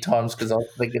so many times because I was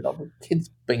thinking, the kid's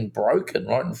being broken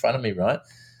right in front of me, right?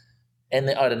 And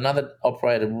then I had another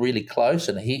operator really close,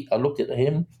 and I looked at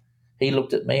him, he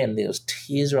looked at me, and there was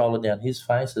tears rolling down his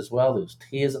face as well. There was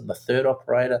tears in the third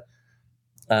operator.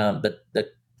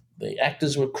 The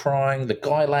actors were crying. The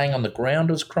guy laying on the ground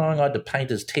was crying. I had to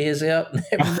paint his tears out.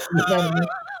 He's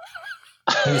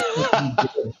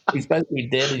supposed to be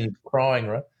dead and he's crying,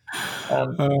 right?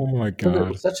 Oh, my God. It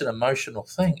was such an emotional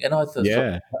thing. And I thought,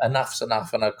 enough's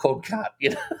enough, and I called cut.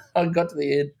 I got to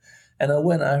the end. And I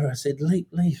went over, I said, Leaf,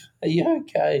 are you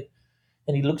okay?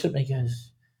 And he looks at me and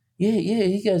goes, yeah.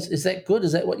 He goes, is that good?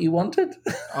 Is that what you wanted?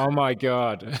 Oh, my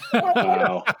God.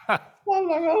 Wow. I'm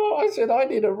like, I said, I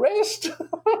need a rest.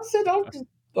 I said, I'm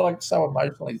just so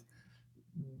emotionally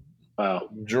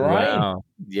drained. Wow.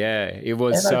 Yeah, it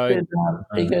was and I said,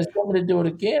 he goes, do you want me to do it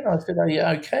again? I said, are you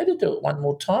okay to do it one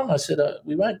more time? I said,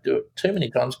 we won't do it too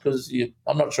many times because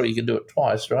I'm not sure you can do it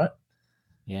twice, right?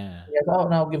 Yeah. He goes, oh,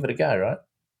 no, I'll give it a go, right?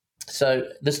 So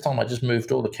this time I just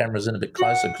moved all the cameras in a bit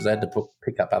closer because I had to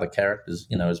pick up other characters,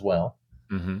 as well.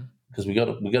 Mm-hmm. Because we got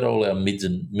all our mids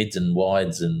and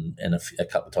wides and a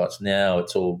couple of tights. Now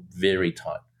it's all very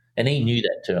tight. And he knew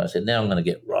that too. I said, now I'm going to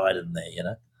get right in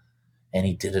there, And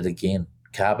he did it again,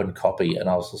 carbon copy. And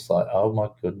I was just like, oh, my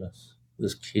goodness,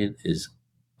 this kid is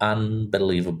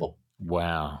unbelievable.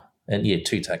 Wow. And,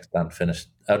 2 takes done, finished.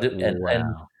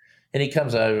 And he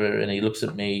comes over and he looks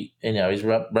at me, and, he's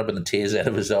rubbing the tears out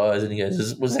of his eyes, and he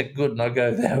goes, was that good? And I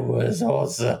go, that was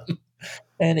awesome.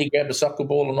 And he grabbed a soccer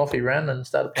ball and off he ran and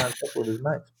started playing soccer with his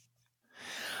mates.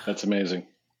 That's amazing.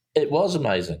 It was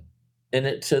amazing.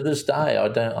 And to this day, I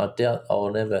doubt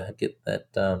I'll never get that.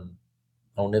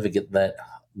 I'll never get that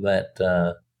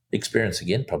experience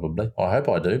again. Probably. I hope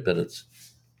I do, but it's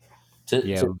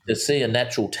to see a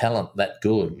natural talent that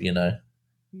good.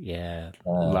 Yeah,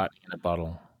 lightning in a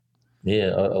bottle.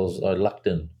 Yeah, I lucked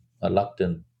in.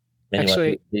 Anyway,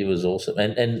 actually, he was awesome,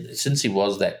 and since he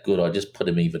was that good, I just put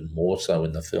him even more so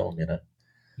in the film.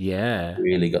 Yeah,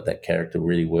 really got that character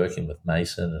really working with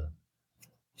Mason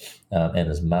and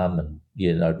his mum, and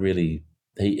really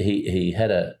he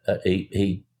had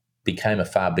he became a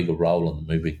far bigger role in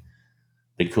the movie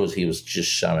because he was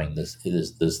just showing this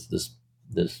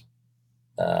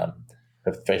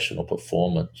professional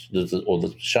performance,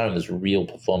 showing this real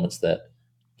performance that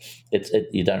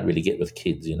you don't really get with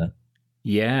kids,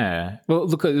 Yeah. Well,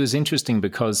 look, it was interesting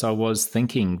because I was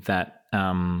thinking that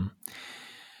I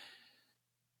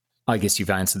guess you've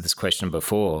answered this question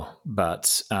before,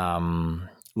 but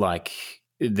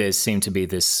there seemed to be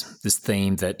this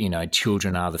theme that,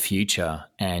 children are the future,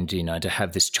 and, to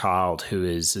have this child who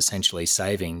is essentially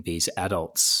saving these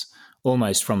adults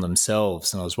almost from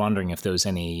themselves. And I was wondering if there was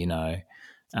any,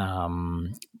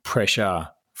 pressure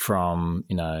from,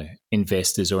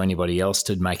 investors or anybody else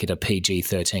to make it a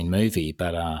PG-13 movie,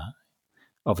 but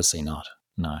obviously not.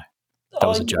 No. That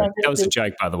was a joke. That was a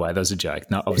joke, by the way. That was a joke.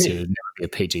 No, obviously it would never be a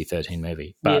PG-13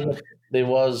 movie. But I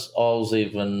was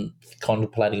even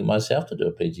contemplating it myself to do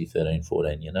a PG-13,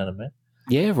 14, you know what I mean?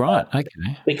 Yeah, right.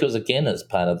 Okay. Because, again, it's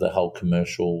part of the whole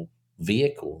commercial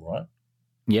vehicle, right?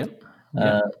 Yep.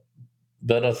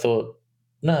 But I thought,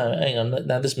 no, hang on,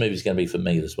 no, this movie's going to be for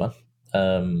me, this one.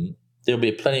 There'll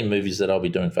be plenty of movies that I'll be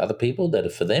doing for other people that are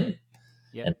for them,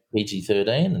 and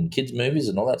PG-13 and kids' movies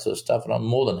and all that sort of stuff, and I'm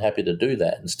more than happy to do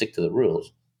that and stick to the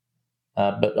rules.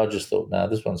 But I just thought, no,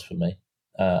 this one's for me.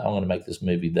 I'm going to make this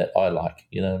movie that I like,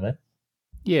 you know what I mean?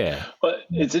 Yeah. But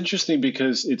it's interesting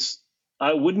because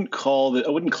I wouldn't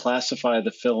classify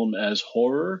the film as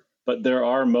horror, but there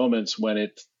are moments when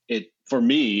it for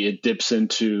me it dips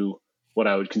into what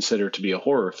I would consider to be a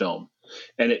horror film,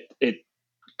 and it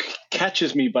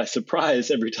catches me by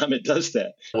surprise every time it does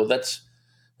that. Well, that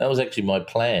was actually my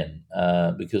plan,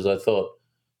 because I thought,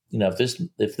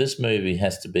 if this movie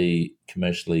has to be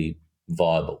commercially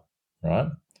viable, right,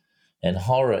 and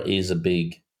horror is a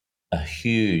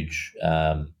huge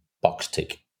box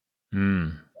tick.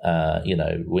 Mm.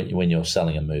 When you're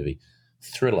selling a movie,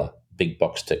 thriller, big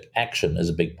box tick. Action is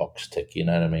a big box tick. You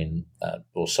know what I mean?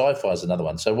 Or sci-fi is another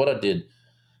one. So what I did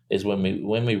is when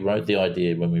we wrote the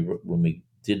idea, when we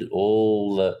did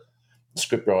all the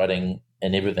script writing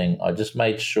and everything, I just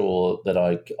made sure that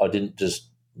I didn't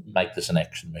just make this an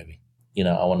action movie.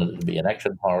 I wanted it to be an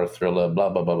action horror thriller, blah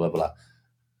blah blah blah blah.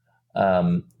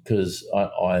 Because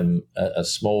I'm a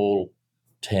small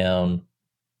town,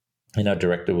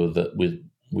 director with a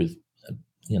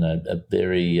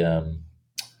very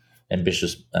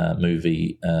ambitious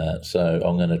movie. So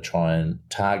I'm going to try and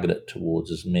target it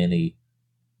towards as many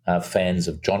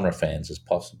genre fans as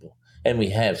possible. And we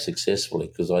have successfully,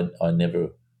 because I never,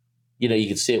 you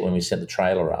could see it when we sent the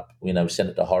trailer up. We sent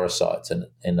it to horror sites and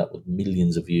it ended up with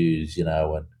millions of views,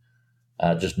 and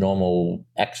just normal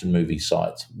action movie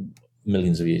sites,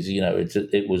 millions of views.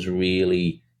 It was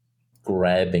really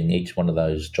grabbing each one of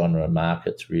those genre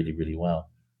markets really, really well.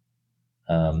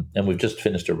 And we've just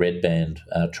finished a Red Band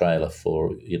trailer for,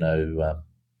 the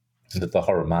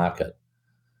horror market.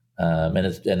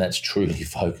 And that's truly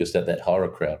focused at that horror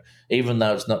crowd, even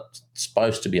though it's not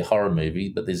supposed to be a horror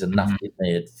movie, but there's enough in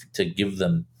there to give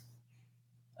them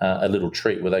a little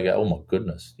treat where they go, oh my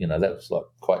goodness, that was like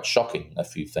quite shocking, a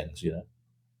few things,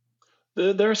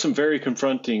 There are some very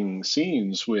confronting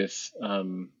scenes with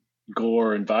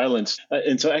gore and violence.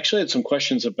 And so I actually had some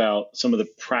questions about some of the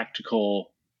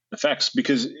practical effects,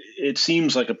 because it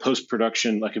seems like a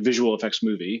post-production, like a visual effects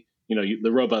movie.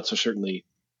 The robots are certainly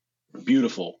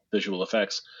beautiful visual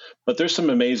effects, but there's some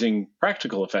amazing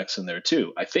practical effects in there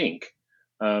too, I think.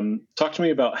 Talk to me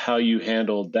about how you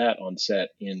handled that on set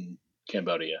in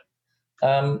Cambodia.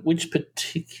 Which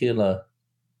particular...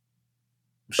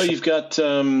 Oh, you've got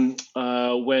when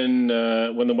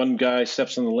the one guy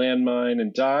steps on the landmine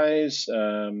and dies.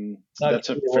 That's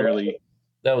a fairly...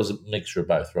 That was a mixture of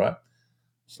both, right?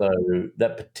 So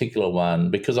that particular one,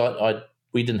 because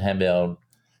we didn't have our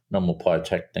normal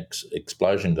pyrotechnics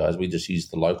explosion guys, we just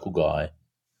used the local guy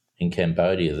in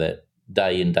Cambodia that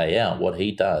day in, day out, what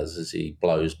he does is he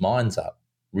blows mines up,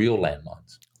 real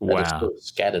landmines. Wow. That are still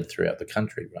scattered throughout the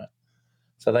country, right?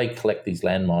 So they collect these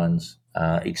landmines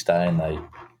each day,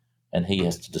 and he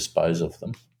has to dispose of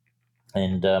them.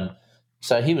 And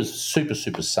so he was super,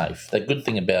 super safe. The good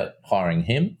thing about hiring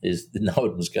him is that no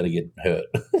one was going to get hurt.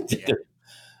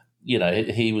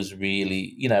 He was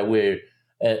really, I work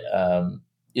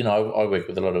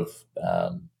with a lot of,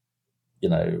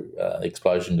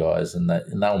 explosion guys, and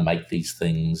they'll make these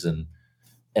things, and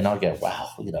I go, wow,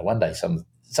 one day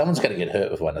someone's going to get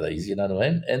hurt with one of these, you know what I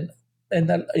mean? And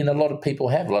that, a lot of people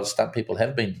have, a lot of stunt people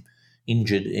have been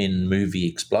injured in movie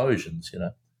explosions,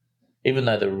 even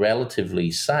though they're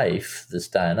relatively safe this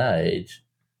day and age,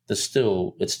 it's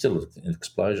still an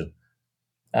explosion.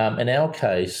 In our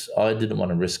case, I didn't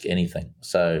want to risk anything,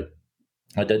 so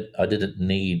I didn't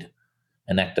need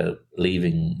an actor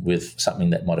leaving with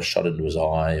something that might have shot into his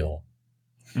eye, or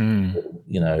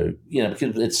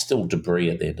because it's still debris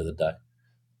at the end of the day.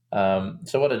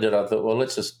 So what I did, I thought, well,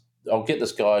 I'll get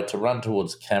this guy to run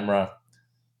towards the camera,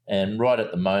 and right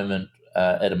at a moment,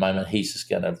 he's just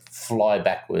going to fly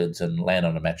backwards and land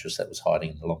on a mattress that was hiding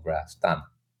in the long grass. Done.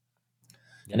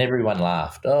 And everyone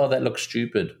laughed. Oh, that looks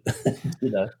stupid,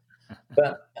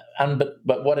 But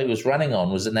what it was running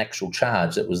on was an actual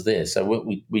charge that was there. So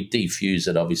we defuse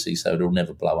it, obviously, so it'll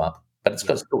never blow up. But it's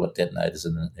still got detonators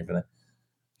in it and everything.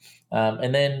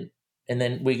 And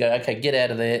then we go, okay, get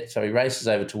out of there. So he races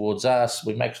over towards us.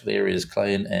 We make sure the area is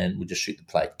clean, and we just shoot the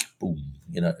plate. Boom,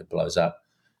 it blows up.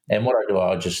 And what I do,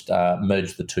 I just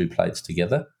merge the two plates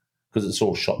together, because it's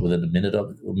all shot within a minute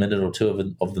or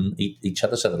two of them each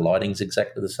other, so the lighting's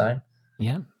exactly the same.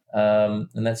 Yeah.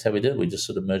 And that's how we did it. We just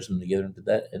sort of merged them together and did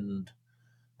that, and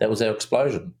that was our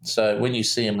explosion. So when you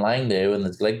see him laying there and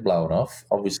his leg blown off,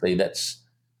 obviously that's,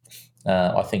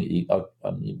 I think,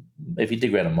 if you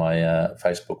dig around on my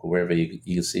Facebook or wherever, you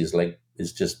can see his leg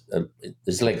is just,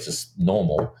 his leg's just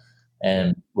normal.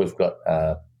 And we've got,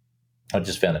 I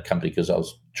just found a company because I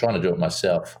was trying to do it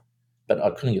myself, but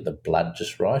I couldn't get the blood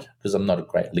just right because I'm not a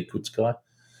great liquids guy.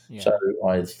 Yeah. So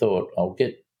I thought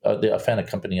I found a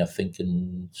company, I think,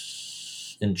 in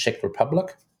Czech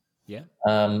Republic. Yeah.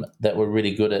 That were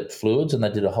really good at fluids, and they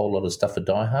did a whole lot of stuff for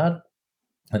Die Hard,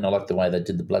 and I liked the way they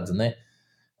did the bloods in there.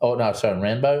 Oh no, sorry,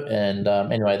 Rambo, and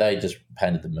anyway, they just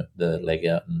painted the leg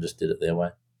out and just did it their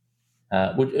way.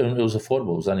 It was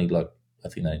affordable. It was only I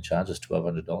think they charged us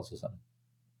 $1,200 or something.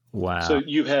 Wow! So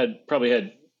you probably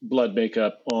had blood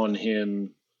makeup on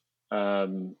him,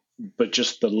 but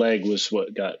just the leg was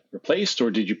what got replaced,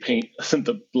 or did you paint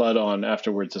the blood on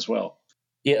afterwards as well?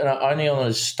 Yeah, only on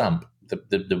his stump.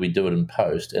 Did we do it in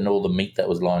post, and all the meat that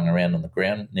was lying around on the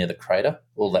ground near the crater,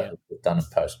 all that was done in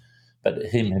post. But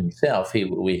him himself,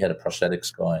 we had a prosthetics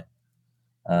guy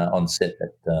on set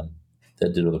that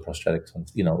did all the prosthetics.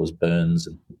 It was burns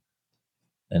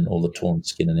and all the torn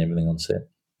skin and everything on set.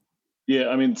 Yeah,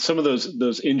 I mean, some of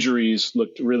those injuries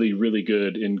looked really, really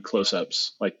good in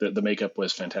close-ups. Like the makeup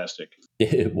was fantastic.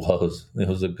 Yeah, it was. There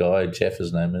was a guy, Jeff,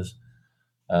 his name is.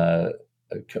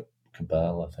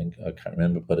 Cabal, I think, I can't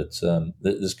remember, but it's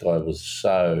this guy was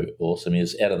so awesome. He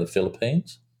was out of the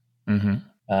Philippines.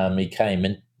 Mm-hmm. He came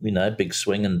in, big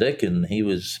swinging dick, and he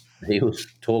was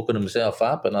talking himself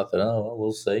up, and I thought, oh, well,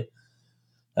 we'll see.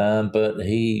 But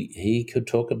he could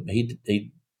talk.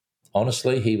 He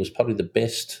honestly, he was probably the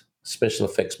best special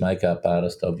effects makeup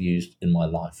artist I've used in my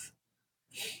life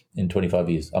in 25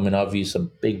 years. I mean, I've used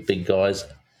some big guys,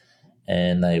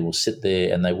 and they will sit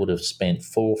there and they would have spent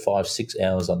 4, 5, 6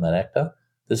 hours on that actor.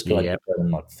 This guy did that in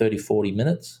like 30, 40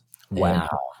 minutes. Wow.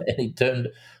 And he turned,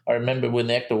 I remember when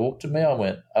the actor walked to me, I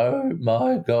went, oh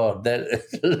my God,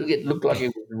 it looked like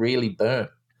it was really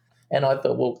burnt. And I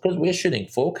thought, well, because we're shooting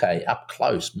 4K up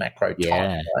close, macro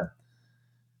time, right?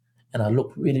 And I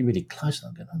looked really, really close, and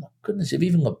I'm going, oh my goodness, you've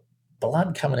even got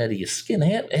blood coming out of your skin.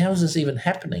 How is this even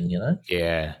happening,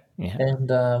 Yeah. Yeah. And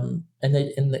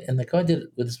the guy did it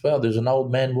with as well. There's an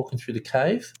old man walking through the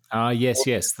cave. Yes,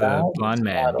 the blind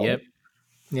man.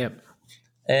 Yep.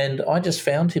 And I just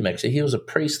found him, actually. He was a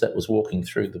priest that was walking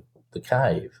through the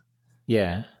cave.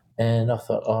 Yeah. And I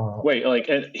thought, oh. Wait,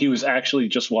 he was actually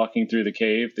just walking through the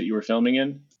cave that you were filming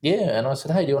in? Yeah, and I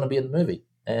said, hey, do you want to be in the movie?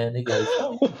 And he goes,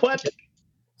 oh. What?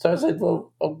 So I said,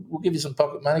 well, we'll give you some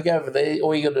pocket money. Go over there.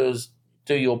 All you got to do is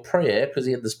do your prayer, because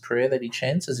he had this prayer that he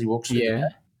chants as he walks through the cave.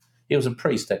 He was a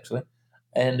priest, actually.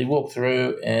 And he walked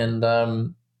through, and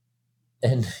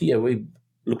we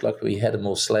looked like we had him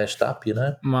all slashed up,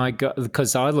 My God,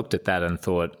 because I looked at that and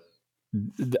thought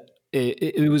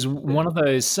it was one of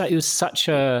those. It was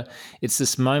it's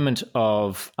this moment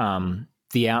of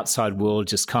the outside world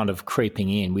just kind of creeping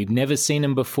in. We've never seen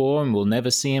him before, and we'll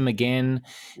never see him again.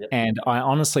 Yep. And I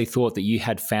honestly thought that you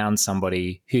had found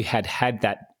somebody who had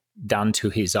that done to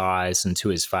his eyes and to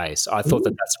his face. I thought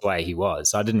that that's the way he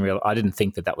was. I didn't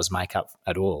think that was makeup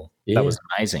at all. Yeah. That was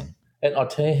amazing. And I'll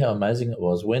tell you how amazing it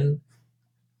was when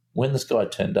this guy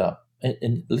turned up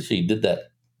and literally did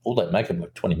all that makeup in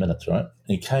like 20 minutes, right? And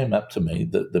he came up to me,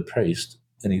 the priest,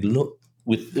 and he looked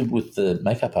with the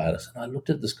makeup artist, and I looked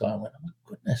at this guy and went, oh my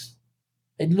goodness,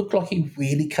 it looked like he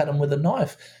really cut him with a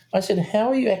knife. I said, how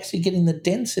are you actually getting the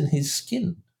dents in his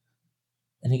skin?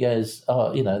 And he goes,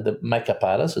 oh, the makeup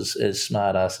artist, as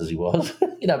smart ass as he was,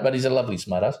 but he's a lovely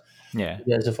smart ass. Yeah.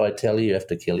 He goes, if I tell you, you have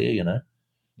to kill you,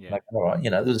 Yeah. Like, all right,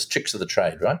 there's tricks of the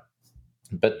trade, right?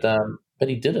 But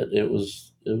he did it. It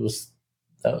was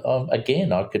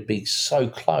again, I could be so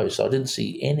close. I didn't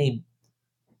see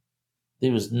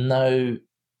there was no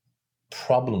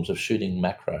problems of shooting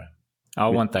macro. I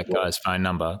want that guy's phone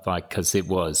number, because it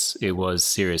was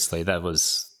seriously,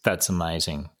 that's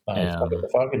amazing.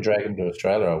 If I can drag him to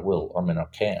Australia, I will. I mean, I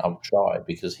can. I'll try,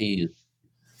 because he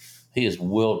is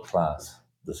world class.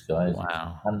 This guy is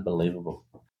unbelievable.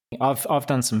 I've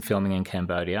done some filming in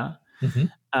Cambodia.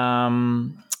 Mm-hmm.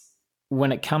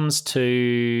 When it comes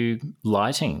to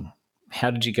lighting,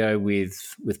 how did you go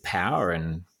with power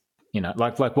and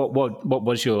what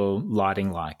was your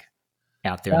lighting like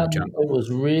out there in the jungle? It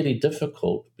was really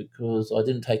difficult because I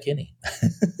didn't take any.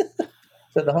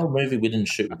 So the whole movie we didn't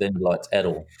shoot with any lights at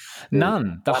all.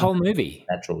 None. The whole movie.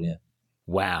 Natural, yeah.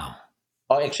 Wow.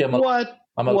 I'm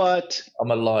a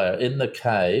liar. In the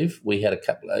cave, we had a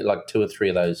couple, like 2 or 3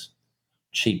 of those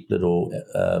cheap little,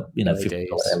 $50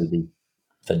 LED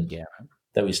things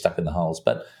that we stuck in the holes.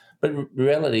 But But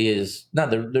reality is, no,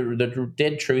 the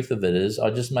dead truth of it is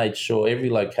I just made sure every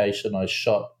location I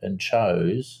shot and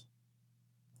chose,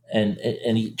 and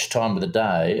each time of the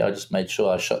day, I just made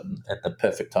sure I shot at the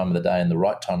perfect time of the day and the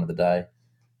right time of the day,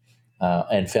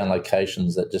 and found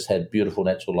locations that just had beautiful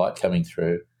natural light coming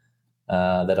through,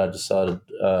 that I decided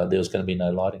there was going to be no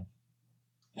lighting.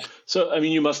 So, I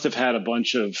mean, you must have had a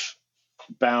bunch of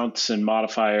bounce and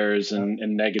modifiers and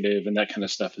negative and that kind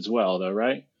of stuff as well, though,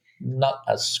 right? Not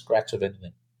a scratch of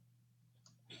anything.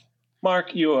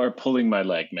 Mark, you are pulling my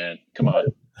leg, man. Come on.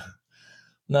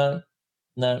 No.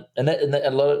 And a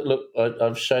lot of, look,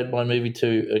 I've showed my movie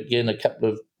to, again, a couple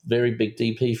of very big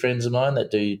DP friends of mine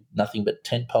that do nothing but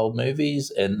tentpole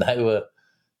movies, and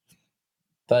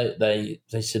they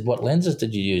said, "What lenses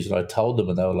did you use?" And I told them,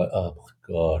 and they were like, "Oh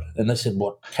my God!" And they said,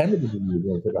 "What camera did you use?"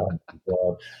 I said, "Oh my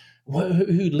God."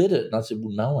 Who lit it? And I said,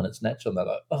 "Well, no one. It's natural." And they're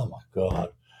like, "Oh my God."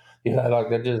 Like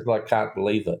they just like can't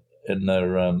believe it, and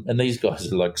they're and these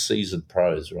guys are like seasoned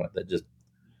pros, right? They just,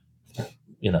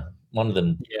 one of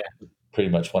them pretty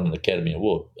much won an Academy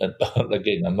Award. And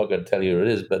again, I'm not going to tell you who it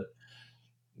is, but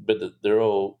they're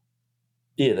all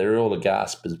a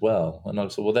gasp as well. And I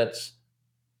said, well, that's,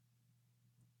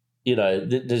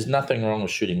 there's nothing wrong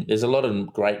with shooting. There's a lot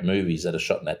of great movies that are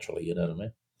shot naturally. You know what I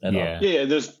mean? And yeah.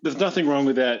 There's nothing wrong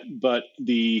with that, but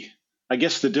I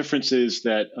guess the difference is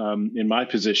that in my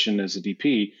position as a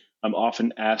DP, I'm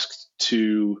often asked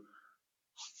to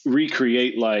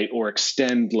recreate light or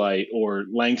extend light or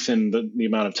lengthen the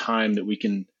amount of time that we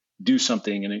can do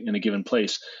something in a given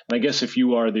place. And I guess if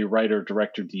you are the writer,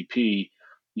 director, DP,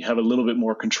 you have a little bit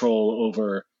more control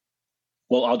over,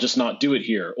 well, I'll just not do it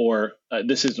here, or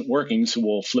this isn't working, so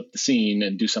we'll flip the scene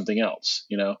and do something else,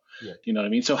 You know what I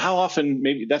mean? So how often,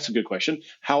 maybe that's a good question.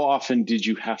 How often did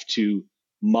you have to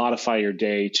modify your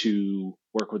day to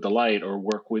work with the light or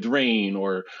work with rain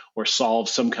or solve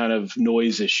some kind of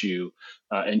noise issue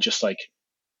and just like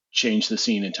change the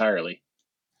scene entirely?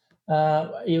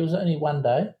 It was only one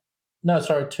day. No,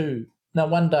 sorry, two. No,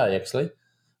 one day actually.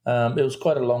 It was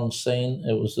quite a long scene.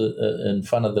 It was in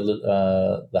front of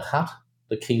the hut,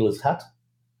 the Keeler's hut.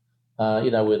 Where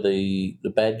the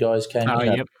bad guys came.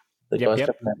 Yep. The guys came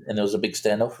in, and there was a big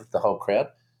standoff with the whole crowd.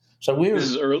 So this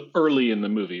is early in the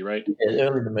movie, right? Yeah,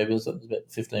 early in the movie. It was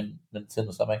about 15 minutes in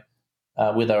or something,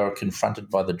 where they were confronted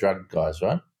by the drug guys,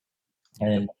 right?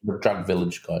 And the drug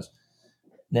village guys.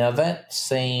 Now, that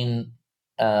scene,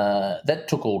 that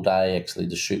took all day, actually,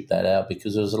 to shoot that out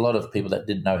because there was a lot of people that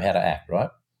didn't know how to act,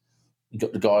 right? You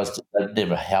got the guys that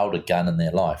never held a gun in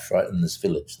their life, right, in this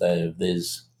village.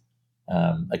 There's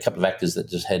a couple of actors that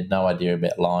just had no idea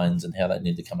about lines and how they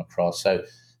need to come across. So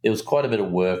there was quite a bit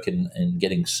of work in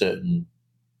getting certain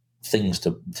things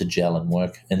to gel and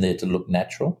work and there to look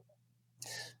natural.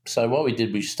 So what we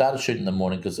did, we started shooting in the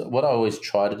morning because what I always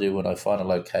try to do when I find a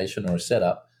location or a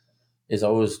setup is I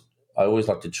always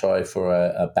like to try for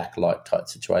a backlight type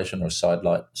situation or a side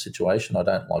light situation. I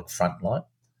don't like front light,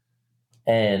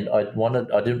 and I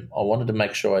wanted to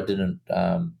make sure I didn't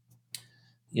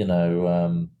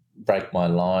break my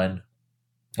line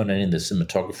on any of the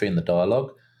cinematography and the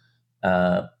dialogue.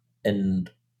 And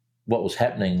what was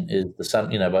happening is the sun,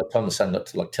 by the time the sun got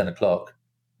to like 10 o'clock,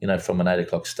 from an 8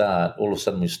 o'clock start, all of a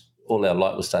sudden all our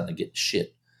light was starting to get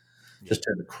shit, just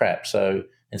turned to crap. So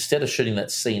instead of shooting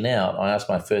that scene out, I asked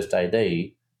my first AD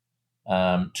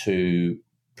to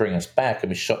bring us back, and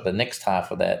we shot the next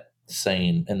half of that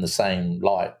scene in the same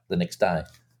light the next day.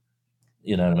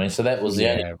 You know what I mean? So that was the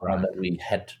only time that we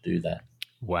had to do that.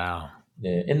 Wow.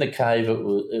 Yeah, in the cave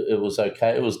it was okay.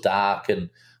 It was dark, and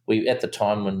we at the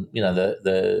time when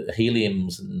the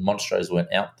heliums and Monstros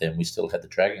weren't out there, and we still had the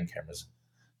Dragon cameras.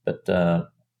 But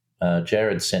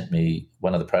Jared sent me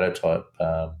one of the prototype,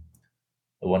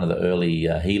 one of the early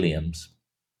heliums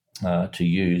to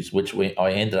use, which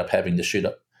I ended up having to shoot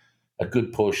a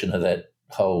good portion of that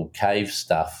whole cave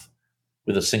stuff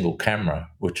with a single camera,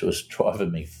 which was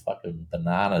driving me fucking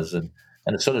bananas, and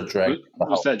it sort of dragged.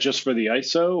 Was that just for the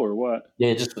ISO or what?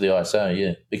 Yeah, just for the ISO,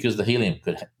 yeah, because the helium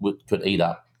could eat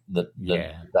up the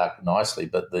dark nicely,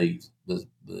 but the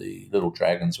little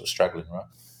dragons were struggling, right?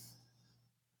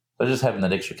 So just having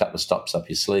that extra couple of stops up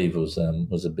your sleeve was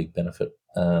a big benefit.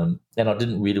 And I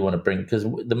didn't really want to bring, because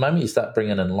the moment you start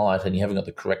bringing in light and you haven't got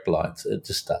the correct lights, it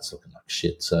just starts looking like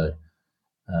shit. So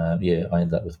I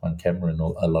ended up with one camera and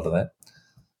a lot of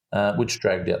that, which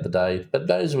dragged out the day. But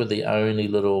those were the only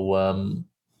little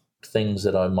things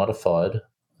that I modified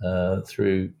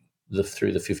through the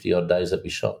 50 odd days that we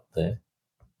shot there.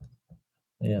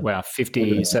 Yeah. Wow,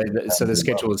 50. So the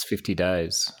schedule was 50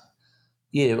 days.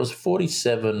 Yeah, it was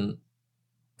 47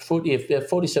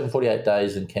 47, 48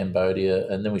 days in Cambodia,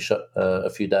 and then we shot a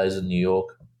few days in New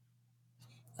York,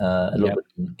 a little bit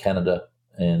in Canada,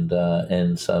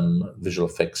 and some visual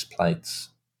effects plates.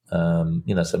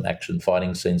 Some action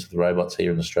fighting scenes with robots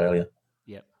here in Australia.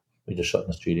 Yep. We just shot in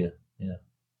the studio. Yeah.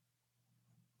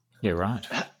 Yeah, right.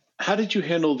 How did you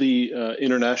handle the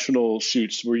international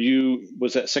shoots?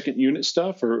 Was that second unit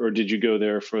stuff, or did you go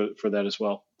there for that as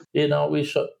well? Yeah, no, we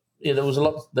shot. Yeah, there was a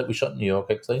lot that we shot in New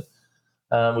York actually.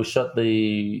 We shot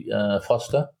the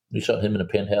Foster. We shot him in a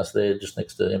penthouse there, just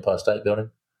next to Empire State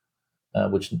Building,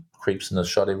 which creeps in the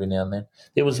shot every now and then.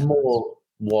 There was more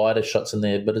wider shots in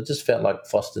there, but it just felt like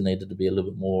Foster needed to be a little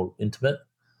bit more intimate.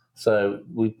 So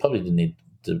we probably didn't need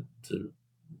to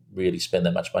really spend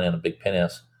that much money on a big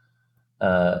penthouse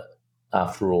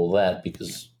after all that,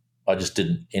 because I just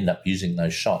didn't end up using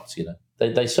those shots.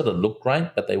 They sort of looked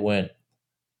great, but they weren't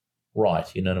right.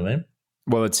 You know what I mean?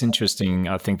 Well, it's interesting.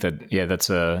 I think that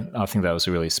I think that was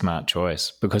a really smart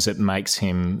choice, because it makes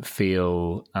him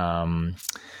feel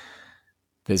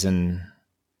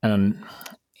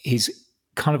he's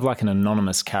kind of like an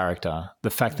anonymous character. The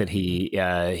fact that he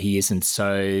isn't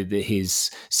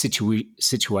his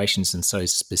situations and so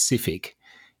specific,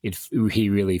 he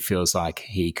really feels like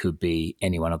he could be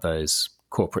any one of those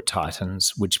corporate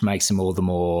titans, which makes him all the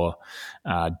more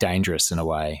dangerous in a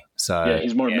way. So yeah,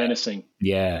 he's more menacing.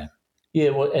 Yeah.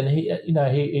 Yeah, well, and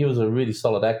he was a really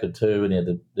solid actor too, and he had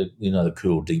the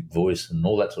cool deep voice and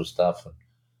all that sort of stuff,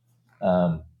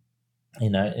 and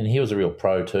he was a real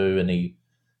pro too, and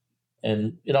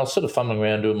I was sort of fumbling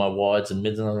around doing my wides and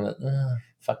mids, and I was like,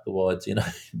 fuck the wides,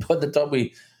 By the time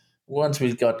once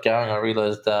we got going, I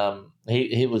realised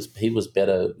he was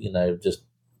better, just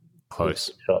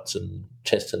close shots and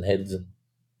chests and heads and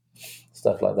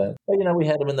stuff like that. But, we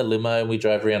had him in the limo and we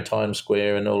drove around Times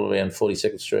Square and all around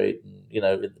 42nd Street and,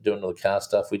 doing all the car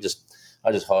stuff. I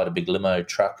just hired a big limo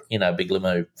truck, a big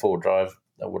limo 4-drive,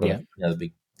 or whatever,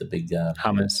 the big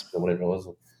Hummers or whatever it was.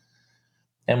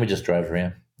 And we just drove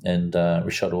around and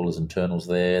we shot all his internals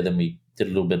there. Then we did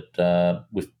a little bit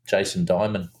with Jason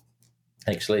Diamond,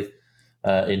 actually,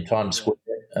 in Times Square.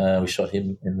 We shot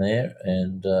him in there,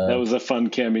 and that was a fun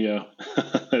cameo.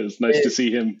 It was nice to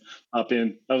see him pop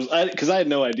in. Because I had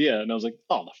no idea, and I was like,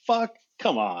 "Oh, the fuck!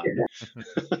 Come on!"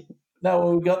 No,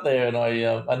 well, we got there, and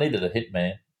I needed a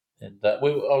hitman, and I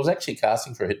was actually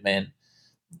casting for a hitman,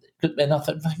 and I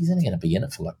thought, he's only going to be in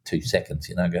it for like 2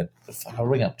 seconds, I go, fuck, I'll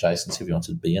ring up Jason, see if he wants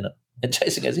to be in it, and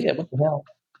Jason goes, "Yeah, what the hell?"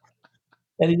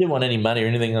 And he didn't want any money or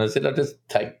anything, and I said, "I'll just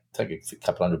take a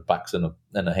couple $100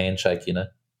 and a handshake,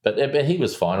 But he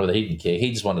was fine with it. He didn't care.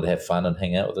 He just wanted to have fun and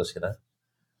hang out with us,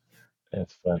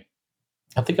 That's funny.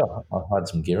 I think I hired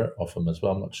some gear off him as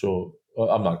well. I'm not sure.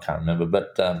 I can't remember.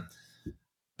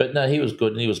 But no, he was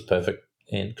good and he was perfect.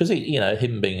 And because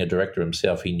him being a director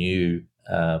himself, he knew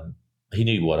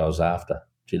what I was after.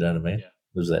 Do you know what I mean? Yeah.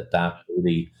 It was that dark,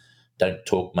 really don't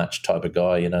talk much type of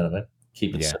guy. You know what I mean?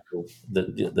 Keep it simple.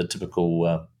 The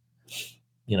typical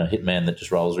hitman that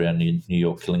just rolls around New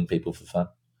York killing people for fun.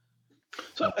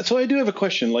 So I do have a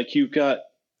question. Like you've got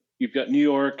New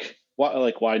York.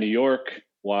 Why New York?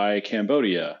 Why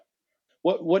Cambodia?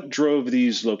 What drove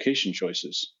these location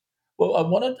choices? Well, I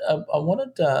wanted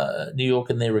New York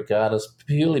in there regardless,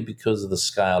 purely because of the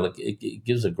scale. It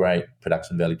gives a great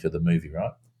production value to the movie,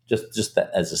 right? Just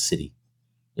that as a city,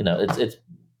 it's.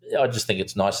 I just think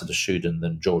it's nicer to shoot in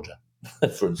than Georgia,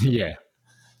 for instance. Yeah.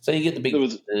 So you get the big. It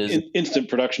was instant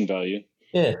production value.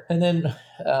 Yeah, and then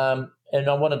and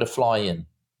I wanted to fly in,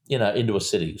 into a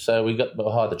city. So we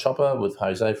hired the chopper with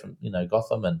Jose from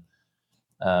Gotham,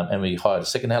 and we hired a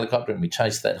second helicopter and we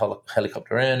chased that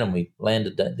helicopter in and we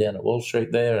landed down at Wall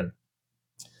Street there, and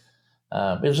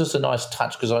it was just a nice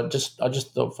touch because I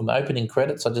just thought from the opening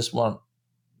credits I just want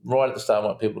right at the start I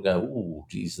want people to go, "Ooh,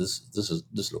 geez,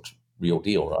 this looks real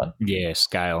deal, right?" Yeah,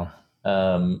 scale.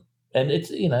 And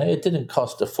it didn't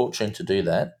cost a fortune to do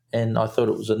that, and I thought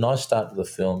it was a nice start to the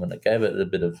film, and it gave it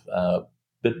a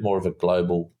bit more of a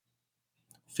global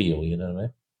feel, you know what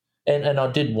I mean? And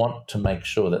I did want to make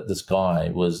sure that this guy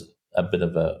was a bit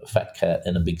of a fat cat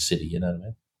in a big city, you know what I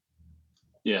mean?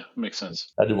 Yeah, makes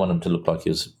sense. I didn't want him to look like he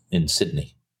was in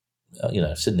Sydney,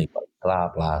 Sydney, blah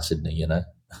blah, Sydney,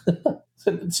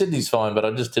 Sydney's fine, but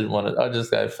I just didn't want it. I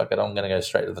just go, fuck it, I'm going to go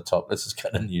straight to the top. Let's just go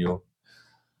to New York.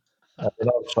 I've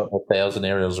shot 1,000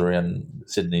 aerials around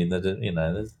Sydney.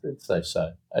 It's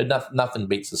so. Nothing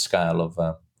beats the scale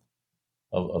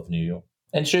of New York.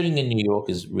 And shooting in New York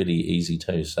is really easy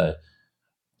too. So,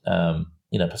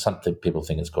 some people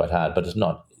think it's quite hard, but it's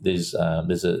not. There's a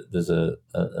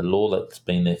law that's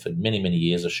been there for many, many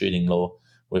years, a shooting law,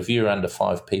 where if you're under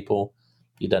 5 people,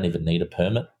 you don't even need a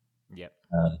permit. Yep.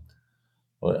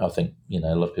 Well, I think a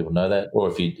lot of people know that. Or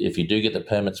if you do get the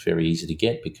permits, very easy to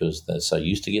get because they're so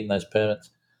used to getting those permits.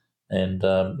 And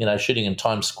shooting in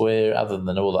Times Square, other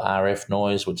than all the RF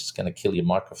noise, which is going to kill your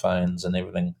microphones and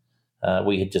everything,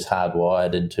 we had just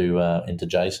hardwired into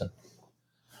Jason,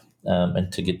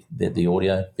 and to get the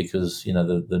audio, because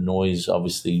the noise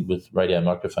obviously with radio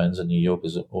microphones in New York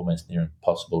is almost near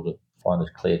impossible to find a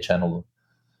clear channel.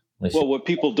 Well, what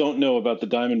people don't know about the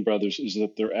Diamond Brothers is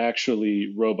that they're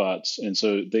actually robots, and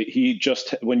so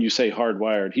when you say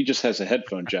hardwired, he just has a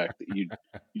headphone jack that you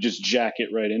just jack it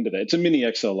right into that. It's a mini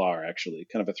XLR, actually,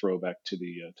 kind of a throwback to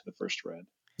the first Red.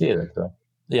 Yeah, that's right.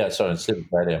 Yeah, sorry, instead of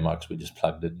radio mics, we just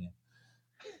plugged in.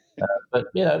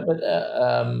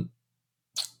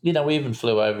 We even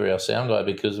flew over our sound guy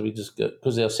because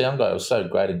our sound guy was so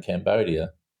great in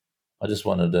Cambodia. I just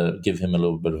wanted to give him a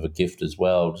little bit of a gift as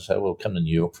well, to say, well, come to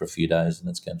New York for a few days and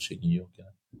let's go and shoot in New York.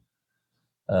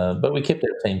 But we kept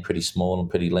our team pretty small and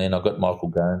pretty lean. I got Michael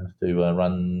Gomes to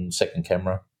run second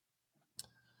camera.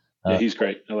 Yeah, he's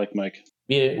great. I like Mike.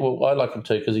 Yeah, well, I like him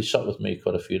too because he shot with me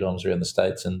quite a few times around the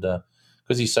States, and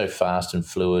because he's so fast and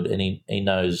fluid, and he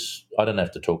knows I don't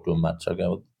have to talk to him much. I go,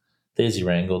 well, there's your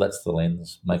angle, that's the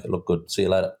lens, make it look good. See you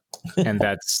later. And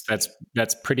that's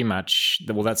pretty much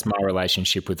that's my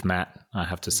relationship with Matt. I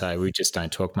have to say, we just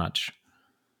don't talk much.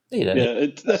 Yeah,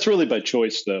 that's really by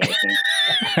choice, though. I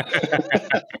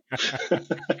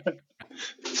think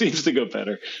seems to go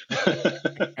better.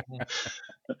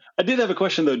 I did have a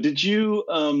question though. Did you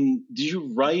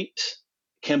write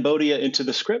Cambodia into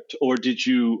the script, or did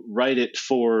you write it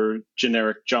for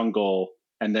generic jungle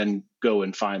and then go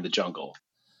and find the jungle?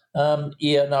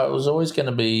 It was always going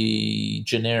to be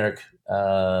generic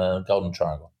Golden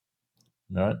Triangle,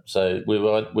 right? So we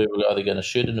were either going to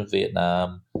shoot it in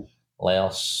Vietnam,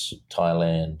 Laos,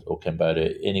 Thailand, or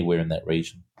Cambodia, anywhere in that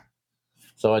region.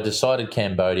 So I decided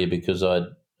Cambodia because I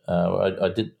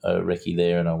did a recce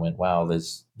there, and I went, wow,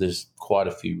 there's quite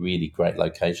a few really great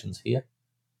locations here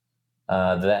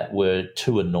that were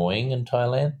too annoying in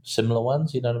Thailand, similar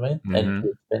ones, you know what I mean, and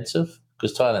too expensive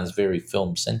because Thailand's very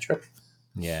film centric.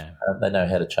 Yeah, they know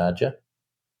how to charge you.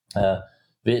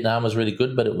 Vietnam was really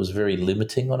good, but it was very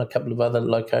limiting on a couple of other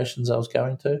locations I was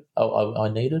going to. I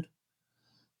needed,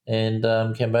 and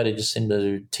Cambodia just seemed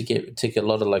to tick a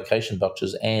lot of location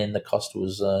boxes, and the cost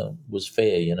was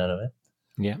fair. You know what I mean?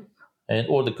 Yeah. And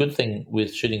or the good thing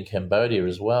with shooting Cambodia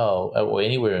as well, or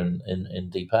anywhere in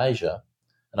Deep Asia,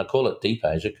 and I call it Deep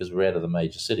Asia because we're out of the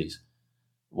major cities,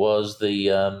 was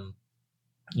the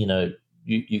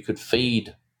you could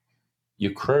feed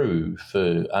your crew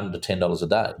for under $10 a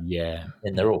day. Yeah.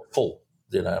 And they're all full.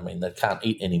 You know, I mean, they can't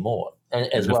eat anymore.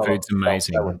 And as the well, food's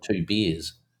amazing. And 2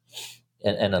 beers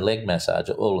and a leg massage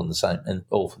are all in the same, and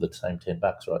all for the same $10,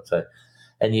 right? So,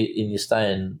 and you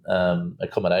stay in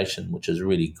accommodation, which is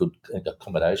really good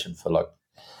accommodation for like,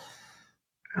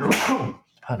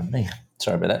 pardon me,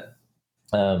 sorry about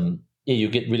that. You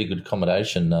get really good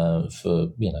accommodation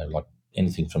for like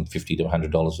anything from $50 to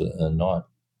 $100 a night.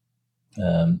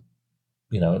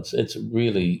 It's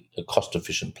really a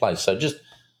cost-efficient place. So just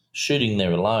shooting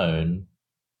there alone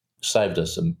saved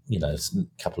us, a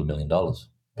couple of $1 million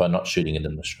by not shooting it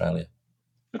in Australia.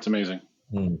 That's amazing.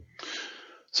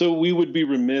 So we would be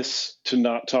remiss to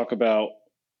not talk about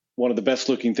one of the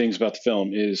best-looking things about the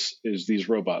film is these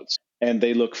robots, and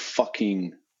they look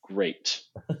fucking great.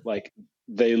 Like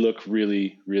they look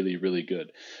really, really, really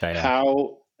good.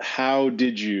 How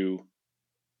did you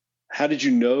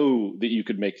know that you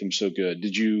could make them so good?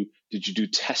 Did you do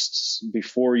tests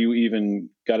before you even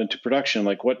got into production?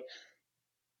 Like what?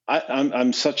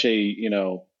 I'm such a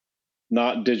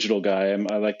not digital guy.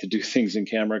 I like to do things in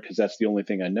camera because that's the only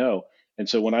thing I know. And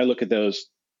so when I look at those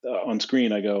on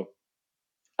screen, I go,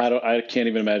 I can't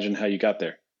even imagine how you got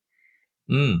there.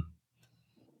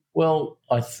 Well,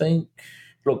 I think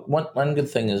one good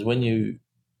thing is when you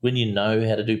know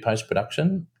how to do post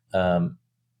production at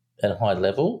a high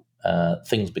level.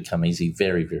 Things become easy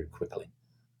very, very quickly,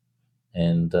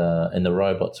 and the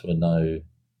robots were no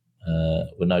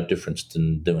difference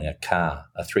than doing a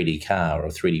 3D car, or a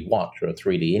 3D watch, or a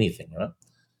 3D anything, right?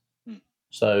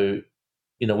 So,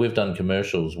 we've done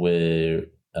commercials where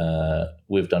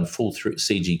we've done full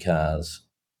CG cars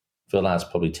for the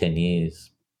last probably 10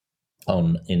 years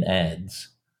in ads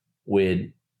where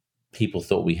people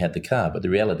thought we had the car, but the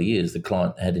reality is the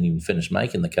client hadn't even finished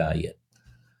making the car yet.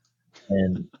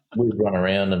 And we'd run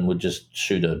around and we'd just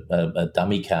shoot a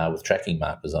dummy car with tracking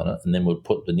markers on it, and then we'd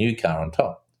put the new car on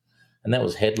top. And that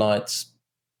was headlights,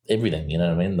 everything, you know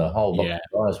what I mean? The whole lot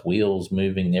of wheels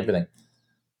moving, everything.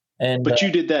 And But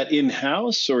you did that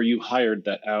in-house, or you hired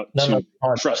that out to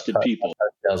trusted people?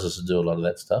 Houses to do a lot of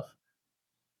that stuff.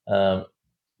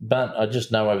 But I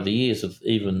just know over the years, of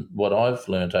even what I've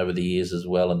learned over the years as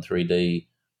well in 3D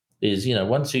is,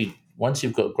 once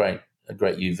you've got a great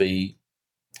UV,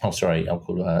 I'll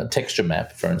call it a texture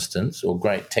map, for instance, or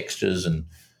great textures and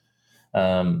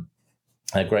a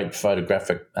great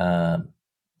photographic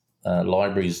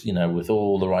libraries, with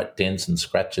all the right dents and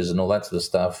scratches and all that sort of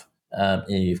stuff. And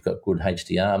you've got good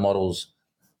HDR models.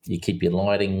 You keep your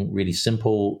lighting really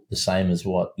simple, the same as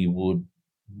what you would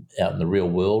out in the real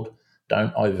world.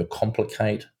 Don't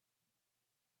overcomplicate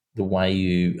the way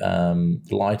you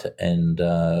light and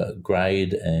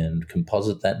grade and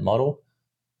composite that model.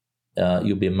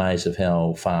 You'll be amazed of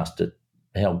how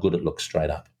good it looks straight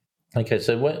up. Okay,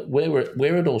 so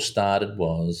where it all started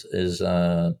is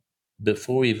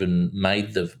before we even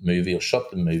made the movie or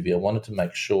shot the movie, I wanted to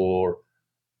make sure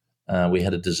we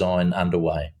had a design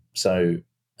underway. So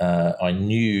I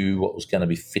knew what was going to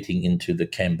be fitting into the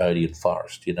Cambodian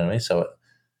forest, you know what I mean?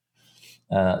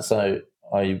 So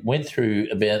I went through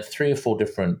about 3 or 4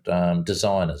 different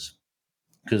designers,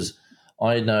 because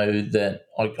I know that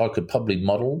I could probably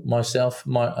model myself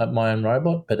my own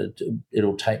robot, but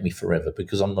it'll take me forever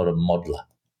because I'm not a modeler,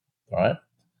 right?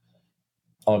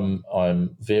 I'm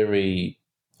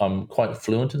quite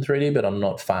fluent in 3D, but I'm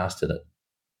not fast at it,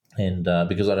 and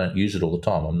because I don't use it all the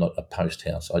time, I'm not a post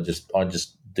house. I just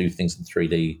do things in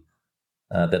 3D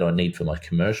that I need for my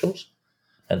commercials.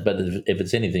 But if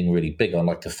it's anything really big, I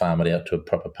like to farm it out to a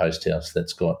proper post house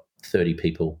that's got 30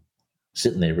 people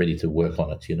sitting there ready to work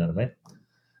on it. You know what I mean?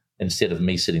 Instead of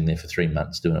me sitting there for 3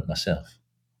 months doing it myself.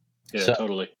 Yeah, so,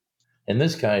 totally. In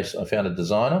this case, I found a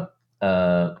designer.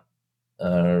 Where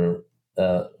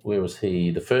was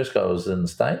he? The first guy was in the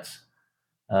States,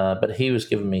 but he was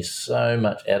giving me so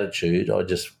much attitude. I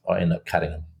ended up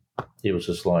cutting him. He was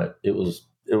just like it was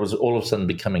all of a sudden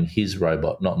becoming his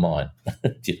robot, not mine.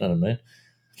 Do you know what I mean?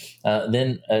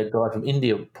 Then a guy from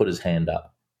India put his hand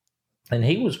up, and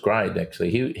he was great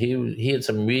actually. He had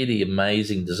some really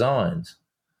amazing designs,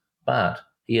 but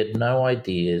he had no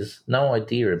idea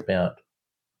about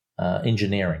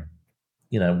engineering.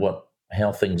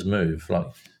 How things move. Like,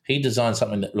 he designed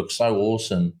something that looked so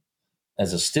awesome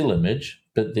as a still image,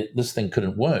 but this thing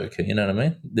couldn't work. You know what I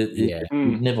mean? It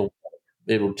never.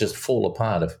 It'll just fall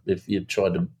apart if you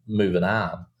tried to move an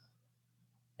arm.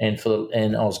 And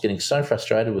I was getting so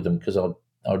frustrated with him because I'd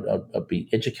be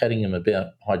educating him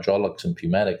about hydraulics and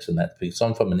pneumatics and that, because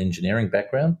I'm from an engineering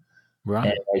background. Right.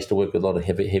 And I used to work with a lot of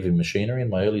heavy machinery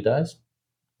in my early days.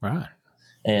 Right.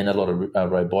 And a lot of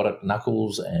robotic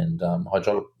knuckles and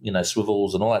hydraulic,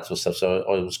 swivels and all that sort of stuff. So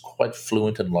I was quite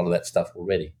fluent in a lot of that stuff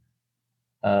already.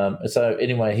 So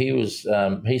anyway,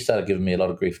 he started giving me a lot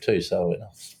of grief too. So I went,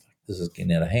 this is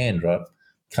getting out of hand, right?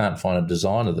 Can't find a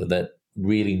designer that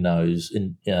really knows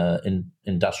in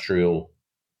industrial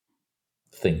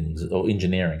things or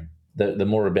engineering. They're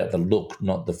more about the look,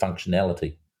 not the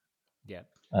functionality. Yeah.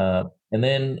 And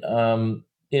then I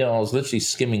was literally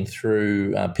skimming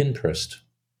through Pinterest.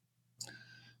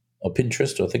 Or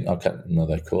Pinterest, I think, I can't remember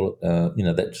what they call it. That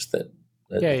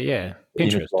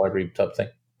Pinterest library type thing.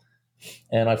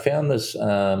 And I found this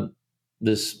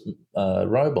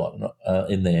robot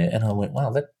in there, and I went,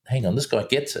 "Wow, hang on, this guy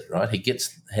gets it, right? He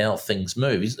gets how things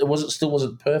move. Still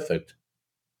wasn't perfect,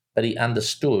 but he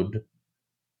understood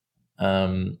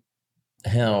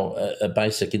how a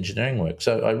basic engineering works."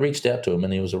 So I reached out to him,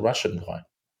 and he was a Russian guy.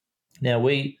 Now,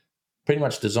 we pretty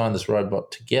much designed this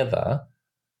robot together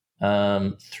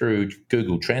through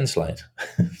Google Translate.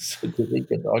 So I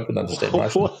could understand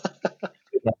Russian.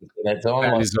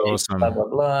 That is awesome. Blah, blah,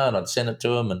 blah, and I'd send it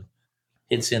to him, and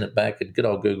he'd send it back, and good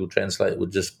old Google Translate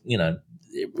would just, we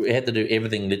had to do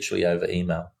everything literally over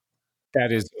email.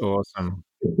 That is awesome.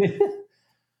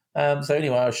 So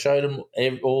anyway, I showed him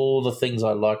all the things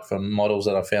I liked from models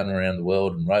that I found around the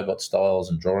world and robot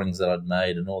styles and drawings that I'd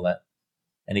made and all that.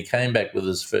 And he came back with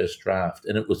his first draft,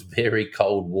 and it was very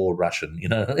Cold War Russian,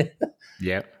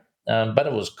 Yeah. But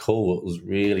it was cool. It was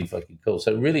really fucking cool.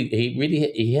 So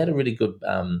he had a really good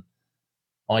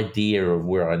idea of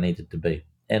where I needed to be,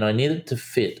 and I needed to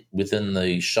fit within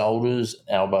the shoulders,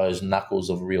 elbows, knuckles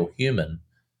of a real human,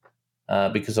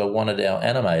 because I wanted our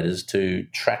animators to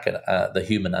track the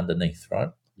human underneath,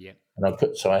 right? Yeah. And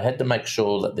I had to make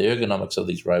sure that the ergonomics of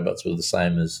these robots were the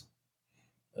same as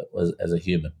a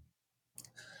human.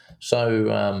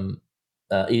 So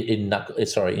in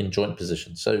joint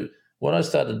position. So what I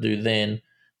started to do then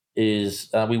is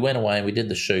we went away and we did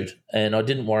the shoot, and I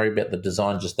didn't worry about the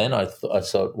design just then. I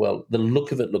thought, well, the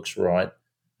look of it looks right.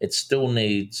 It still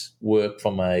needs work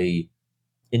from a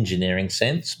engineering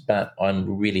sense, but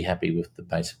I'm really happy with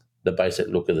the basic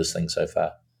look of this thing so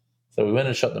far. So we went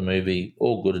and shot the movie,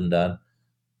 all good and done.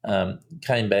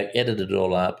 Came back, edited it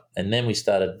all up, and then we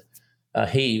started.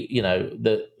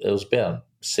 It was about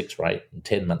 6 or 8 and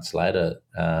 10 months later.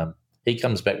 He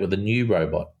comes back with a new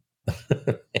robot.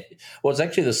 Well, it's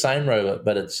actually the same robot,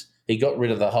 but he got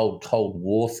rid of the whole Cold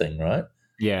War thing, right?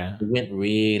 Yeah. He went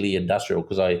really industrial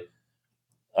because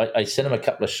I sent him a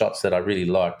couple of shots that I really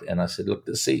liked, and I said, "Look,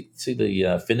 see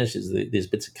the finishes. There's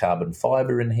bits of carbon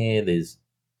fiber in here. There's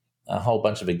a whole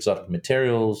bunch of exotic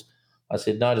materials." I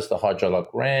said, "Notice the hydraulic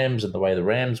rams and the way the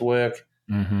rams work."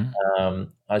 Mm-hmm.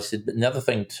 I said, "Another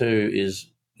thing too is,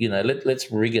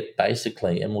 let's rig it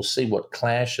basically, and we'll see what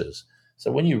clashes."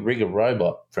 So when you rig a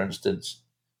robot, for instance,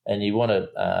 and you want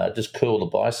to just curl the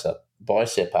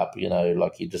bicep up,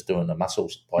 like you're just doing a muscle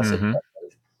bicep, Mm-hmm.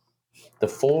 the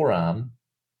forearm.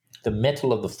 The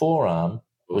metal of the forearm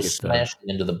was Get smashed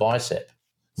into the bicep.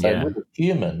 So Yeah. with a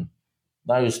human,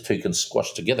 those two can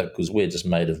squash together because we're just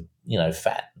made of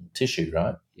fat and tissue,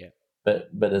 right? Yeah. But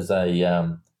as a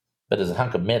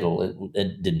hunk of metal,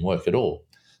 it didn't work at all.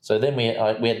 So then we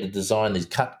had to design these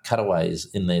cutaways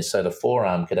in there so the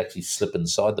forearm could actually slip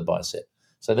inside the bicep.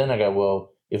 So then I go,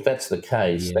 well, if that's the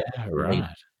case, then Yeah. we need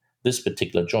Right. this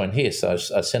particular joint here. So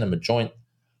I sent him a joint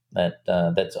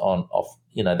that's on off.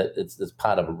 That it's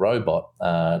part of a robot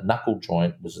knuckle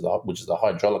joint, which is a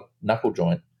hydraulic knuckle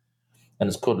joint, and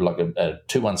it's called like a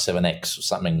 217X or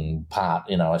something part.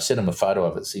 I sent him a photo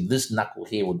of it. See, this knuckle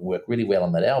here would work really well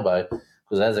on that elbow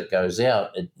because as it goes out,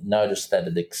 notice that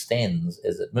it extends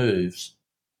as it moves,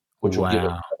 which will give it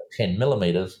Wow. 10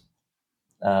 millimeters,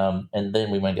 and then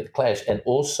we won't get the clash. And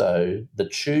also the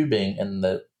tubing and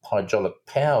the hydraulic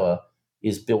power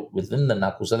is built within the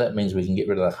knuckle, so that means we can get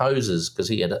rid of the hoses because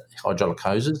he had hydraulic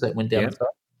hoses that went down Yep. the side.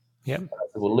 Yep.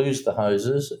 So we'll lose the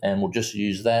hoses and we'll just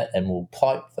use that and we'll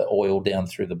pipe the oil down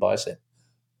through the bicep,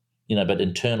 but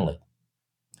internally.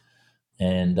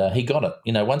 And he got it.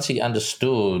 Once he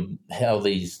understood how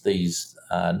these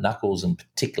knuckles and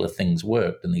particular things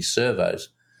worked and these servos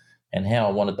and how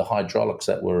I wanted the hydraulics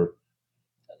that were,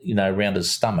 around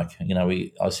his stomach.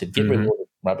 I said, get rid of all the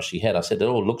rubbish he had. I said, it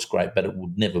all looks great, but it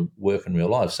would never work in real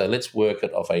life. So let's work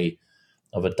it off a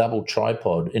double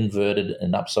tripod, inverted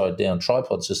and upside down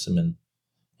tripod system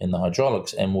in the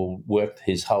hydraulics, and we'll work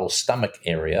his whole stomach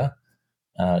area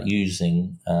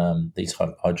using these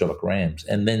hydraulic rams.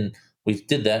 And then we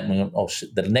did that, and we went, oh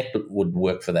shit, the neck would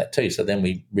work for that too. So then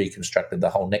we reconstructed the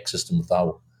whole neck system with the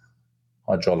whole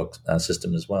hydraulic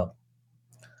system as well.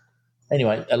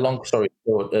 Anyway, a long story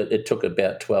short, it took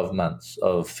about 12 months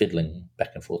of fiddling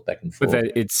back and forth.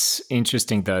 But it's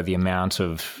interesting, though, the amount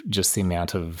of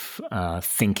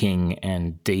thinking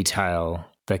and detail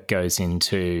that goes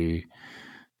into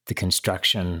the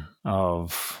construction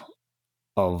of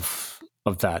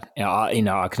that.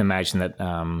 I can imagine that.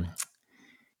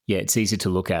 It's easy to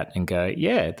look at and go,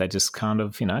 yeah, they just kind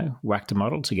of whacked a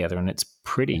model together, and it's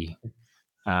pretty.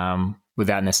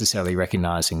 Without necessarily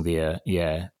recognizing the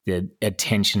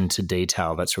attention to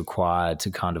detail that's required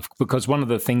to kind of, because one of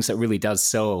the things that really does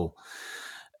sell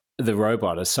the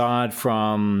robot, aside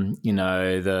from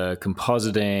the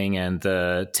compositing and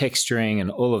the texturing and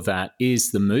all of that,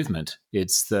 is the movement.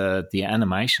 It's the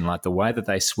animation, like the way that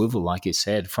they swivel, like you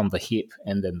said, from the hip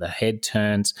and then the head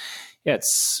turns.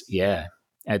 That's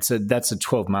a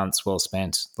 12 months well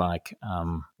spent. Like,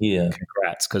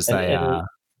 congrats, because they are.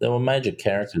 There were major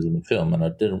characters in the film, and I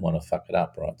didn't want to fuck it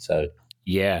up, right? So,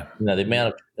 yeah, the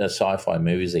amount of sci-fi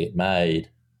movies that get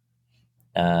made,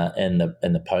 and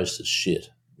the posters shit.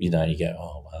 You go,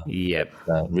 oh wow, yep,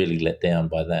 really let down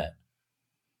by that.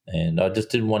 And I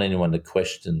just didn't want anyone to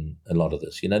question a lot of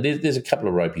this. There's a couple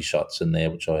of ropey shots in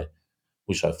there which I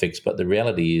fixed, but the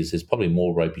reality is there's probably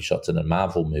more ropey shots in a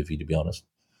Marvel movie, to be honest.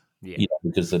 Yeah,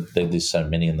 because there's so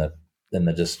many, and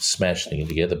they're just smashing it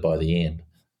together by the end.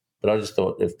 But I just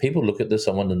thought, if people look at this,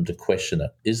 I want them to question it.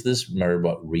 Is this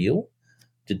robot real?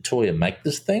 Did Toya make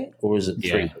this thing, or is it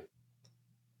 3D?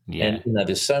 Yeah. And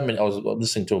there's so many. I was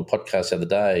listening to a podcast the other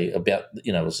day about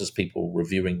it was just people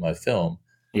reviewing my film.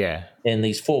 Yeah. And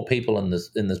these 4 people in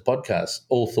this podcast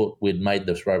all thought we'd made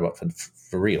this robot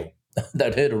for real.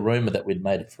 They'd heard a rumor that we'd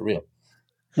made it for real.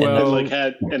 Well,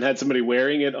 and had somebody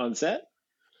wearing it on set.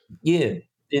 Yeah,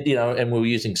 and we were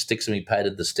using sticks, and we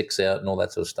painted the sticks out and all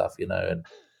that sort of stuff,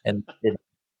 and it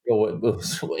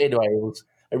was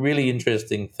a really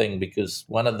interesting thing because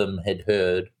one of them had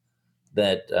heard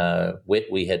that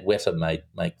we had Weta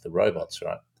make the robots,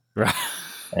 right? Right.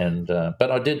 And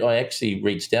but I actually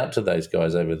reached out to those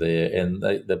guys over there, and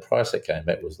the price that came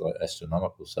back was like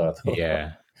astronomical. So I thought,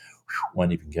 yeah,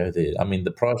 won't even go there. I mean,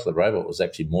 the price of the robot was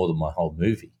actually more than my whole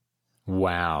movie.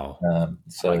 Wow.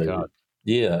 So, oh my God.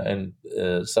 yeah, and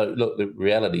so look, the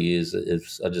reality is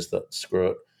I just thought,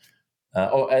 screw it.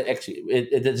 Actually,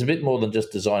 it's a bit more than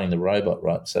just designing the robot,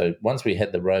 right? So once we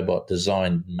had the robot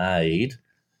designed, made,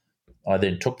 I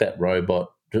then took that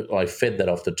robot, I fed that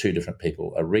off to two different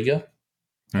people, a rigger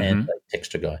and a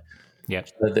texture guy. Yep.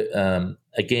 So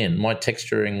again, my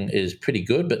texturing is pretty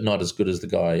good, but not as good as the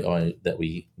guy that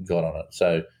we got on it.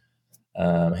 So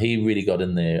he really got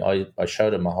in there. I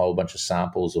showed him a whole bunch of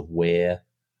samples of wear,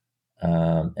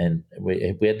 and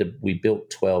we built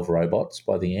 12 robots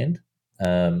by the end.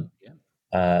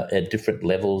 At different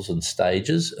levels and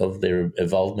stages of their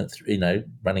evolvement,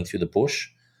 running through the bush.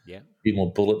 Yeah. A few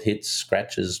more bullet hits,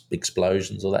 scratches,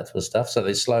 explosions, all that sort of stuff. So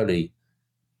they slowly,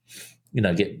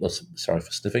 sorry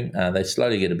for sniffing, they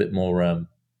slowly get a bit more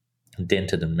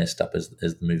dented and messed up as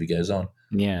the movie goes on.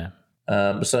 Yeah.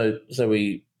 So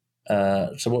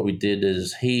what we did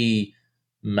is he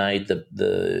made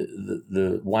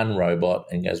the one robot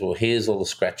and goes, well, here's all the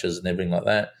scratches and everything like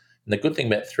that. And the good thing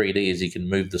about 3D is you can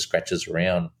move the scratches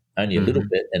around only a little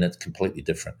bit, and it's completely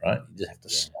different, right? You just have to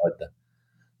slide the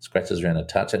scratches around a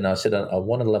touch. And I said I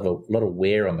wanted to have a lot of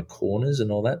wear on the corners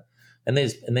and all that. And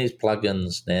there's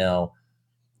plugins now,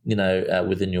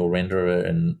 within your renderer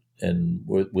and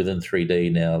within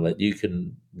 3D now that you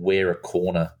can wear a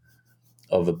corner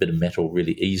of a bit of metal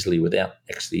really easily without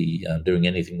actually doing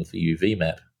anything with the UV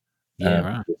map. Yeah,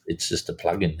 right. It's just a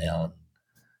plugin now, and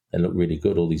they look really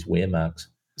good. All these wear marks.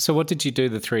 So what did you do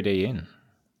the 3D in?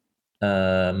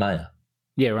 Maya.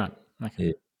 Yeah, right. Okay.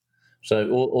 Yeah. So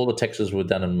all the textures were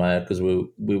done in Maya because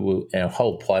our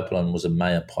whole pipeline was a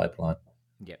Maya pipeline.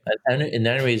 Yeah. And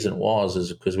the only reason it was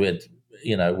is because we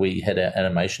had our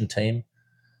animation team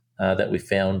that we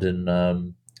found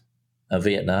in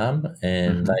Vietnam,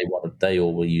 and they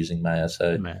all were using Maya.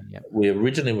 So we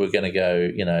originally were going to go,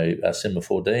 Cinema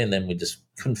 4D, and then we just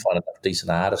couldn't find enough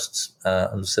decent artists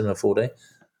on Cinema 4D.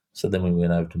 So then we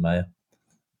went over to Maya.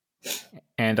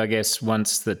 And I guess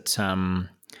once that, the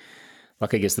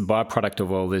byproduct of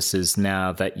all this is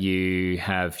now that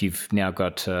you've now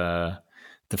got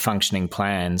the functioning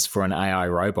plans for an AI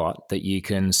robot that you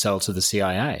can sell to the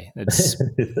CIA. It's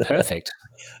perfect.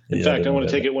 In fact, I want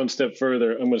to take it one step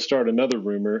further. I'm going to start another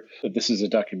rumor that this is a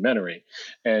documentary,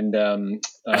 and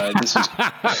this is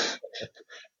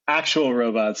actual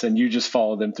robots, and you just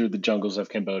follow them through the jungles of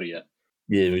Cambodia.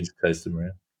 Yeah, we just chase them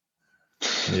around.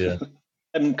 Yeah.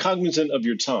 I'm cognizant of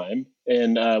your time,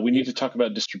 and we need to talk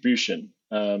about distribution.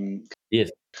 Yes.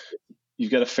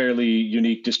 You've got a fairly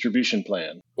unique distribution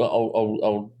plan. Well,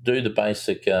 I'll do the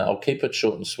basic. I'll keep it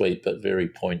short and sweet, but very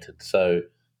pointed. So,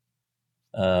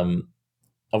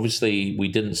 obviously, we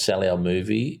didn't sell our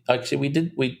movie. Actually, we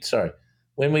did.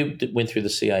 When we went through the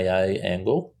CAA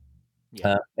angle,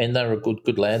 and they were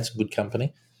good lads, good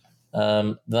company.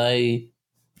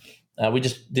 We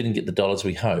just didn't get the dollars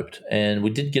we hoped, and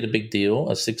we did get a big deal,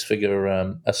 a seven-figure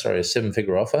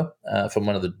offer from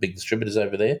one of the big distributors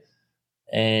over there,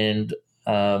 and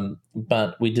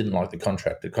but we didn't like the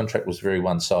contract. The contract was very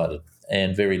one-sided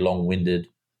and very long-winded,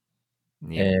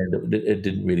 and it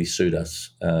didn't really suit us,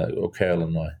 or Carol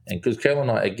and I. And because Carol and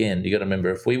I, again, you got to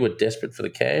remember, if we were desperate for the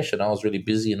cash and I was really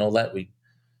busy and all that, we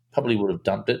probably would have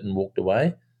dumped it and walked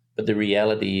away. But the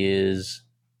reality is,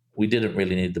 we didn't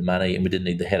really need the money, and we didn't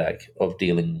need the headache of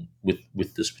dealing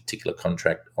with this particular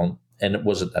contract and it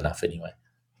wasn't enough anyway.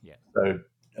 Yeah.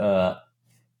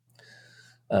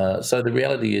 So the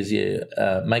reality is,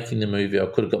 making the movie, I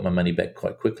could have got my money back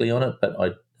quite quickly on it,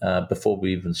 but before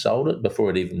we even sold it, before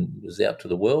it even was out to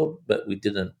the world, but we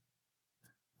didn't.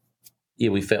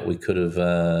 Yeah, we felt we could have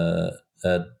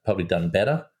probably done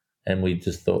better, and we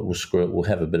just thought, well, screw it, we'll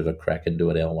have a bit of a crack and do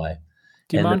it our way.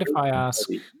 Do you mind if I ask?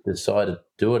 Decided to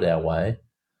do it our way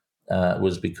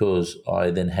was because I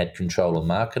then had control of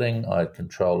marketing, I had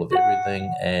control of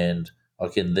everything, and I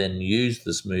can then use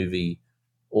this movie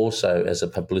also as a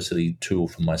publicity tool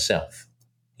for myself,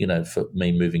 for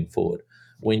me moving forward.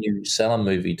 When you sell a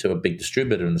movie to a big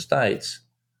distributor in the States,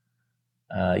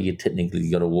 you technically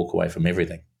got to walk away from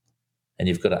everything, and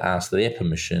you've got to ask their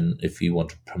permission if you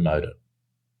want to promote it.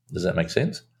 Does that make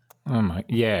sense? Oh my,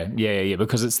 yeah,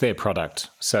 because it's their product.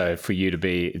 So for you to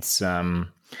be, it's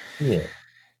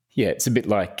it's a bit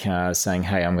like saying,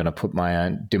 "Hey, I'm going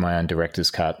to do my own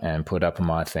director's cut and put it up on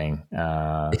my thing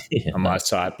on my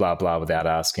site, blah blah," without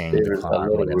asking. There's a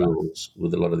lot of rules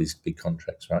with a lot of these big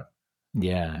contracts, right?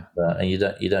 Yeah, and you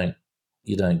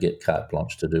don't get carte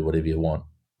blanche to do whatever you want,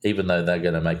 even though they're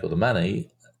going to make all the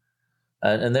money.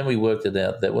 And then we worked it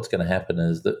out that what's going to happen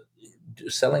is that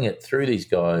selling it through these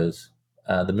guys,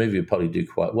 the movie would probably do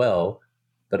quite well,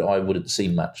 but I wouldn't see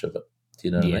much of it. Do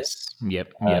you know what Yes.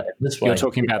 Yep. I mean? Yep. This way, You're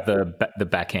talking about the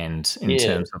back end in Yeah.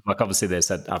 terms of, like, obviously there's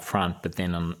that up front, but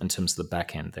then in terms of the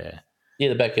back end there. yeah,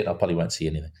 the back end I probably won't see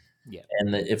anything. Yeah.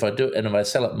 And if I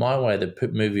sell it my way, the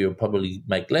movie will probably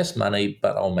make less money,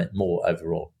 but I'll make more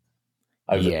overall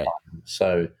over Yeah. time.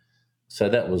 So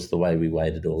that was the way we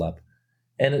weighed it all up.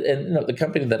 And the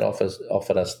company that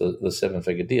offered us the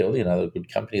 7-figure deal, a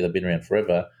good company, they've been around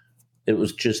forever. It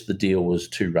was just the deal was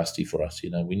too rusty for us.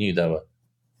 We knew they were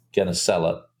going to sell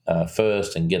it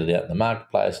first and get it out in the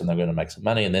marketplace, and they're going to make some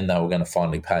money, and then they were going to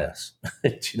finally pay us.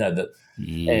 that.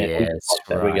 Yes,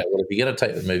 We right. go, well, if you're going to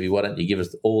take the movie, why don't you give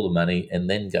us all the money and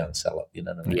then go and sell it? You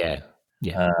know what I mean? Yeah.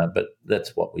 Yeah. But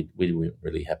that's what we weren't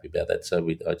really happy about that. So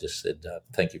I just said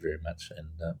thank you very much, and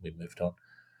we moved on.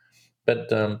 But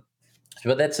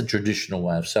that's a traditional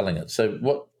way of selling it. So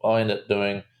what I ended up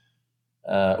doing,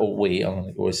 or we, I'm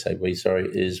going to always say we, sorry,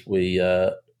 is we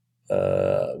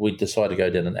decided to go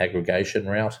down an aggregation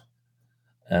route,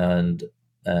 and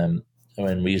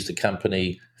we used a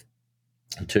company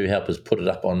to help us put it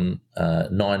up on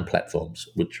 9 platforms,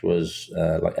 which was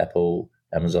like Apple,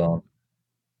 Amazon,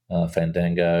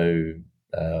 Fandango,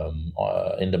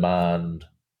 In Demand,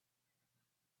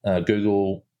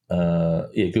 Google,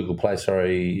 Google Play,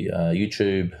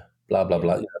 YouTube, blah blah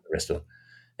blah, the rest of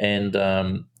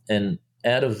them, and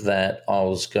out of that, I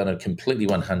was going to completely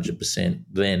 100%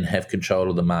 then have control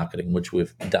of the marketing, which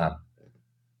we've done.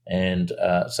 And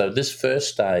so this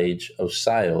first stage of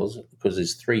sales, because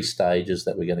there's 3 stages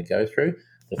that we're going to go through.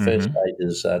 The first stage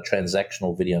is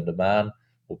transactional video on demand,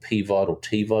 or PVOD or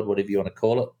TVOD, whatever you want to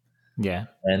call it. Yeah.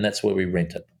 And that's where we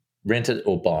rent it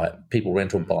or buy it. People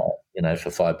rent or buy it, for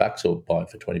 $5 or buy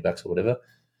it for $20 or whatever.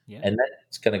 Yeah. And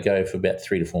that's going to go for about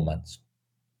 3 to 4 months.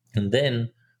 And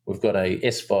then we've got a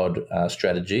SVOD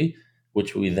strategy,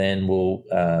 which we then will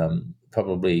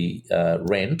probably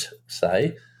rent,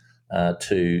 say,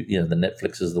 to the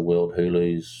Netflixes of the world,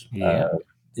 Hulu's,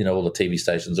 all the TV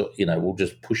stations. We'll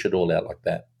just push it all out like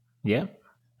that. Yeah.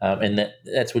 And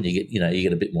that's when you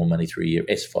get a bit more money through your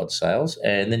SVOD sales,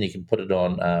 and then you can put it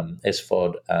on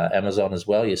SVOD Amazon as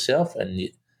well yourself, and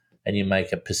you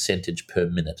make a percentage per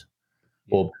minute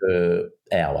or per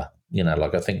hour.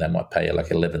 Like I think they might pay you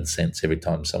like 11 cents every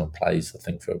time someone plays the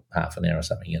thing for half an hour or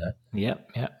something. Yeah.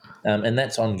 Yeah. And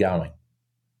that's ongoing.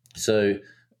 So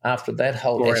after that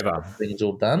whole thing is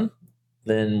all done,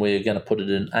 then we're going to put it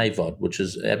in AVOD, which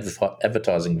is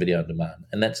advertising video on demand,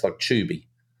 and that's like Tubi.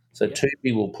 So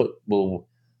Tubi will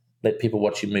let people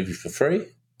watch your movie for free,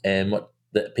 and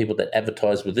the people that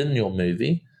advertise within your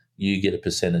movie, you get a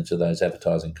percentage of those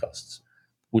advertising costs,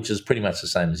 which is pretty much the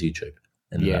same as YouTube.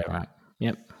 Right.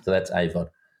 Yep. So that's AVOD.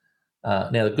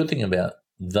 Now, the good thing about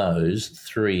those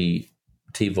 3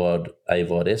 TVOD,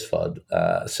 AVOD,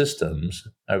 SVOD systems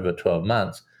over 12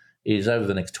 months is over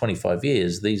the next 25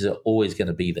 years, these are always going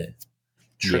to be there,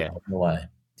 trickling away.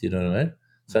 Do you know what I mean?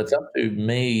 So it's up to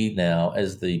me now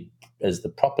as the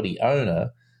property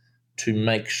owner to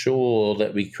make sure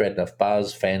that we create enough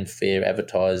buzz, fanfare,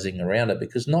 advertising around it,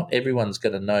 because not everyone's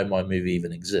going to know my movie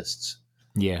even exists.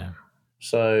 Yeah.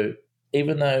 So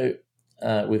even though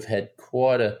we've had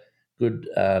quite a good,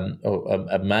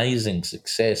 amazing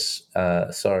success,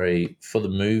 for the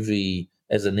movie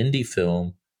as an indie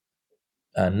film,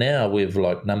 now we've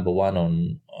like number 1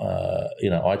 on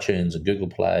iTunes and Google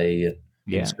Play and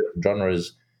in certain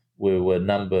genres. We were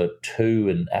number 2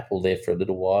 in Apple there for a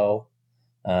little while.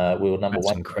 We were number 1.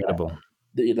 That's incredible.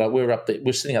 We were up there.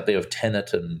 We're sitting up there with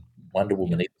Tenet and Wonder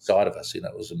Woman either side of us. It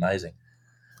was amazing.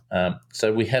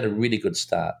 So we had a really good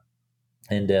start,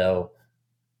 and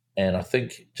I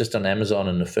think just on Amazon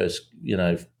in the first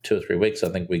 2 or 3 weeks, I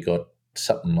think we got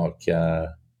something like I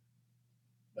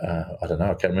don't know,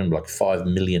 I can't remember, like 5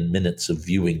 million minutes of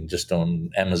viewing just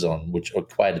on Amazon, which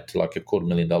equated to like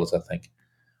 $250,000, I think.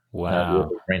 Wow.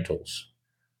 Rentals.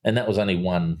 And that was only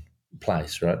one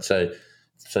place, right? So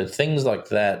things like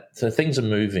that. So things are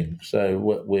moving.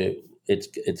 So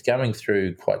it's going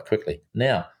through quite quickly.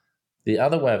 Now, the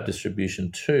other way of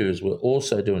distribution too is we're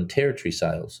also doing territory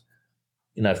sales,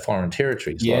 foreign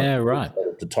territories. Right.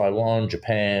 To Taiwan,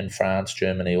 Japan, France,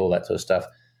 Germany, all that sort of stuff.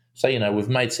 So, we've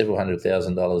made several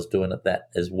 $100,000 doing that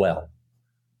as well.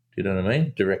 Do you know what I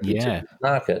mean? Directly to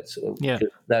markets. Yeah.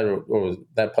 They're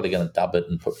probably going to dub it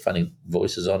and put funny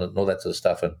voices on it and all that sort of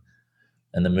stuff.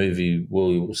 And the movie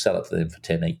will sell it to them for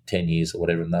 10 years or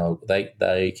whatever. And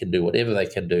they can do whatever they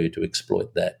can do to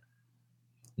exploit that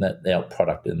our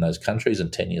product in those countries.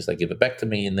 In 10 years, they give it back to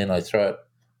me, and then I throw it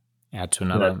out to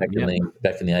another back in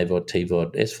the AVOD,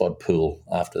 TVOD, SVOD pool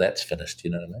after that's finished.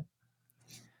 You know what I mean?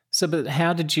 So, but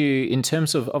how did you, in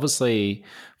terms of obviously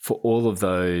for all of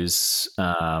those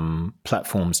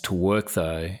platforms to work,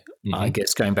 though, I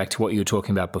guess going back to what you were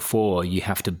talking about before, you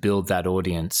have to build that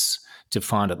audience to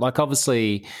find it. Like,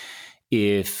 obviously,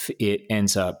 if it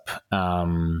ends up,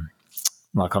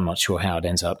 like, I'm not sure how it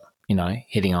ends up,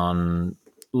 landing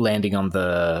on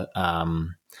the,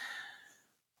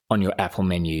 on your Apple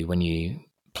menu when you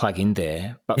plug in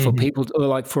there. But for people,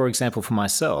 like, for example, for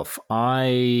myself,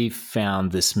 I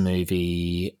found this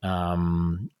movie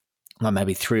like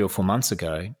maybe 3 or 4 months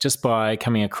ago just by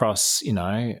coming across,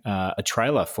 a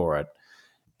trailer for it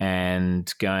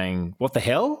and going, what the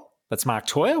hell? That's Mark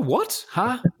Toyer? What?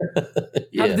 Huh?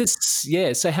 Yeah. How did this?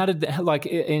 Yeah. So how did, like,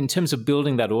 in terms of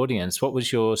building that audience, what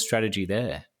was your strategy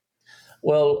there?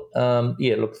 Well,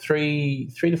 look, 3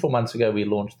 to 4 months ago, we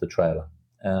launched the trailer.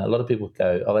 A lot of people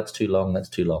go, oh, that's too long, that's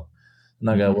too long. And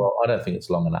I go, well, I don't think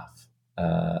it's long enough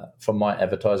for my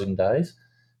advertising days,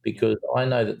 because I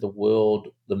know that the world,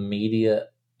 the media,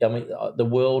 the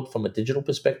world from a digital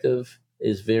perspective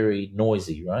is very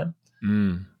noisy, right?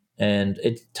 And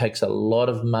it takes a lot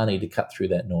of money to cut through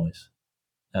that noise,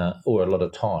 or a lot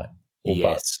of time, or both.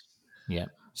 Yes. Yeah.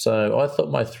 So I thought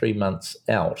my 3 months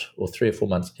out, or 3 or 4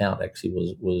 months out, actually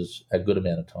was a good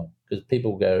amount of time, because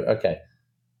people go, okay,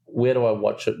 where do I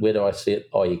watch it? Where do I see it?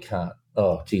 Oh, you can't.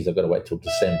 Oh, geez, I've got to wait till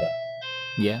December.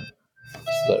 Yeah.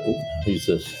 So, who's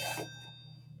this?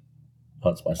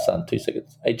 Oh, it's my son. 2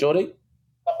 seconds. Hey, Geordie?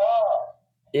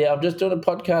 Yeah, I'm just doing a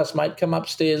podcast, mate. Come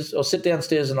upstairs or sit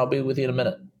downstairs and I'll be with you in a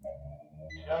minute.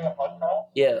 You're doing a podcast?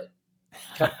 Yeah.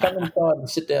 Come inside and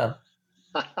sit down.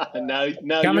 now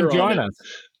Come you're and join on us.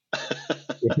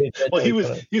 Well, he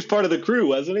was part of the crew,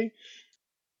 wasn't he?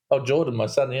 Oh, Jordan, my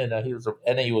son. Yeah, no, he was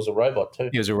a robot too.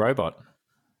 He was a robot.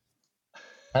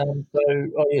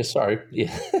 Sorry.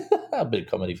 Yeah, a bit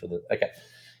of comedy for the. Okay.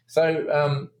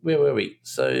 So, where were we?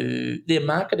 So, their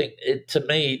marketing, to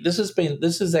me, this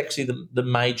is actually the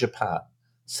major part.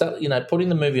 So, putting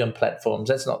the movie on platforms,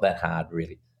 that's not that hard,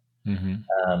 really.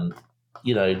 Doing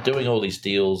all these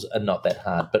deals are not that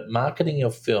hard, but marketing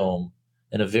your film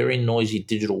in a very noisy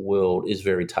digital world is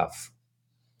very tough.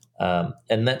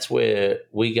 And that's where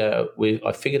we go.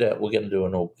 I figured out we're going to do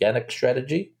an organic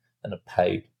strategy and a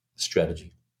paid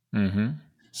strategy.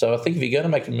 So I think if you're going to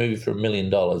make a movie for $1 million,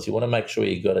 you want to make sure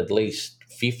you've got at least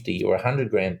 50 or 100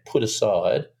 grand put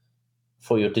aside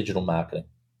for your digital marketing.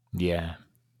 Yeah.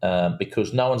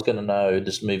 Because no one's going to know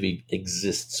this movie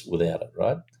exists without it,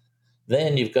 right?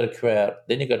 Then you've got to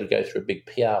go through a big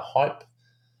PR hype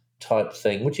type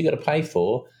thing, which you've got to pay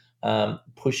for,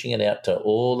 pushing it out to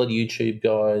all the YouTube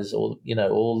guys, all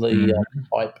the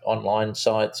hype online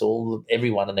sites,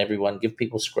 everyone, give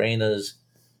people screeners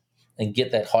and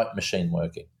get that hype machine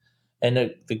working. And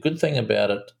the good thing about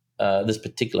it, this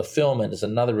particular film, and there's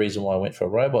another reason why I went for a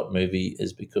robot movie,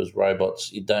 is because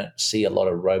robots, you don't see a lot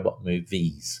of robot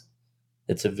movies.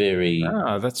 It's a very...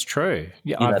 Oh, that's true.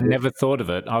 Yeah, I've never thought of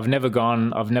it. I've never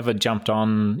jumped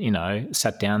on,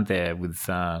 sat down there with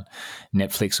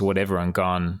Netflix or whatever and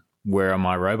gone, where are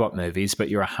my robot movies? But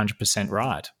you're 100%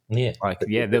 right. Yeah.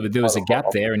 There was a gap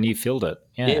there and you filled it.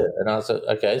 Yeah. Yeah, and I was like,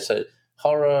 okay, so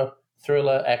horror,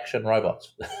 thriller, action,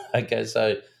 robots. Okay,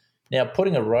 so now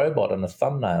putting a robot on a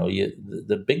thumbnail,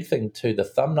 the big thing too, the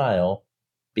thumbnail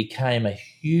became a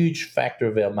huge factor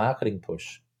of our marketing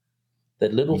push.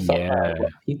 That little thumbnail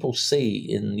what people see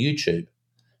in YouTube,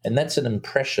 and that's an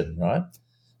impression, right?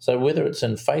 So whether it's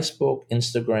in Facebook,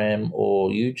 Instagram, or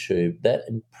YouTube, that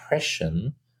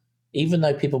impression, even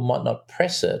though people might not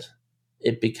press it,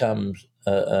 it becomes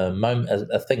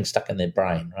a thing stuck in their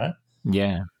brain, right?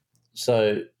 Yeah.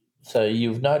 So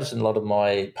you've noticed in a lot of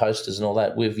my posters and all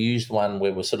that, we've used one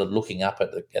where we're sort of looking up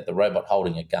at the robot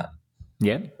holding a gun.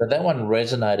 Yeah. So that one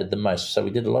resonated the most. So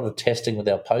we did a lot of testing with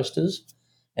our posters,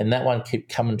 and that one kept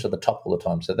coming to the top all the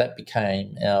time. So that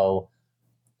became our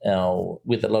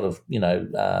with a lot of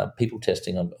people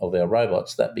testing of our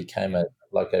robots, that became a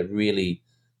really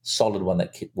solid one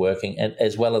that kept working, and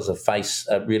as well as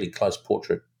a really close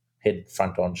portrait head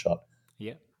front on shot.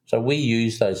 Yeah. So we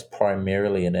use those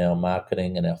primarily in our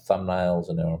marketing and our thumbnails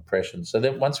and our impressions. So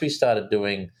then once we started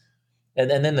doing,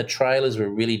 and then the trailers were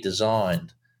really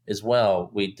designed as well.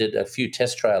 We did a few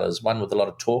test trailers, one with a lot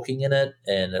of talking in it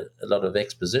and a lot of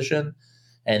exposition,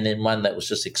 and then one that was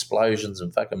just explosions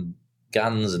and fucking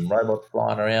guns and robots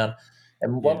flying around.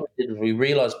 And what we did, we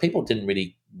realized people didn't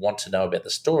really want to know about the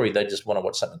story. They just want to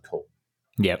watch something cool.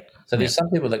 Yep. So there's some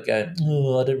people that go,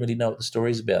 oh, I don't really know what the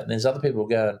story's about. And there's other people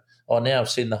going, oh, now I've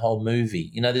seen the whole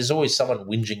movie. There's always someone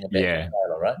whinging about the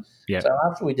trailer, right? Yeah. So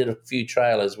after we did a few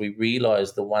trailers, we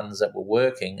realized the ones that were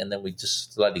working, and then we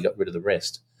just slowly got rid of the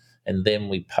rest. and then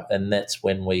that's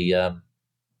when we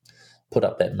put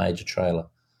up that major trailer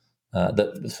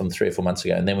that from 3 or 4 months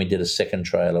ago, and then we did a second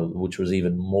trailer which was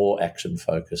even more action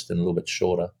focused and a little bit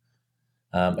shorter,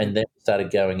 and then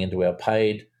started going into our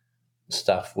paid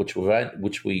stuff, which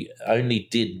we only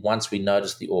did once we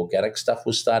noticed the organic stuff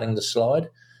was starting to slide,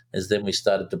 as then we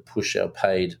started to push our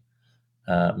paid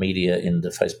media into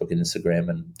Facebook and Instagram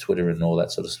and Twitter and all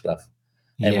that sort of stuff.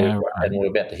 And, we're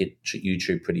about to hit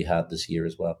YouTube pretty hard this year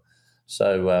as well.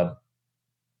 So,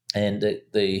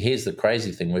 here's the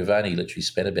crazy thing: we've only literally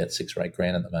spent about $6,000 or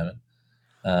 $8,000 at the moment.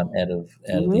 Out of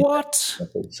what?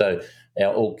 So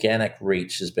our organic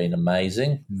reach has been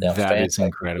amazing. Our that is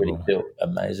incredible. Really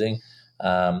amazing.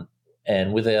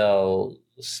 And with our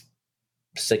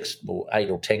 6 or 8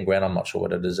 or 10 grand, I'm not sure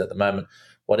what it is at the moment,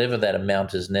 whatever that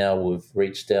amount is now, we've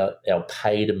reached out our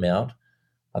paid amount.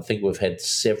 I think we've had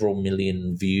several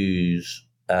million views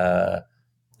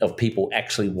of people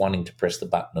actually wanting to press the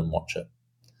button and watch it.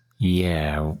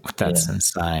 Yeah, that's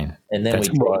insane. And then we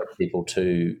drive people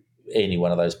to any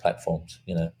one of those platforms,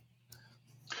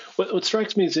 What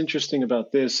strikes me as interesting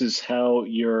about this is how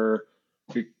you're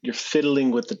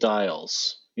fiddling with the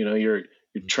dials. You're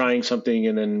trying something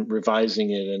and then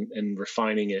revising it and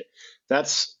refining it.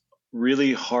 That's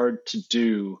really hard to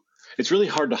do. It's really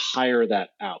hard to hire that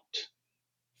out.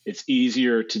 It's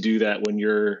easier to do that when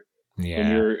you're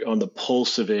on the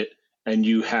pulse of it and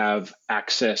you have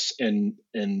access and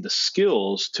the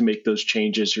skills to make those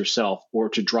changes yourself or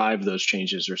to drive those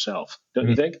changes yourself. Don't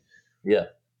you think? Yeah.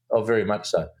 Oh, very much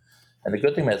so. And the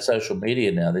good thing about social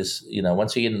media now is,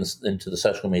 once you get into the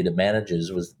social media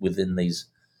managers within these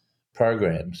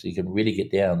programs, you can really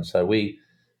get down. So we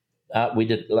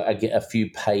did a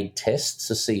few paid tests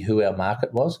to see who our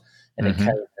market was, and it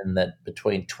came in that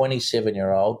between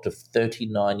 27-year-old to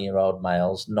 39-year-old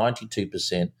males,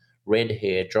 92%, red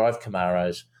hair, drive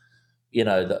Camaros.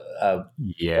 Okay,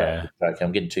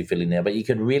 I'm getting too fiddly now, but you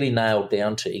can really nail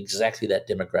down to exactly that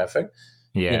demographic.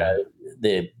 Yeah.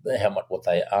 What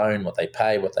they own, what they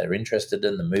pay, what they're interested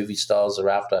in, the movie styles they're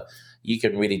after. You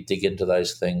can really dig into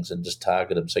those things and just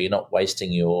target them, so you're not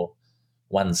wasting your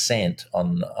 1 cent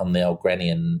on the old granny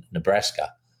in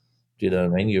Nebraska. Do you know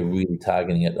what I mean? You're really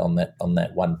targeting it on that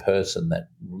one person that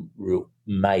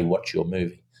may watch your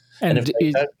movie. And if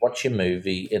they don't watch your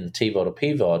movie in TVOD or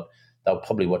PVOD, they'll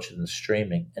probably watch it in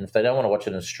streaming. And if they don't want to watch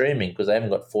it in streaming because they haven't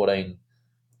got $14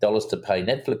 to pay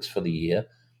Netflix for the year,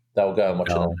 they'll go and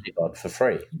watch it on TVOD for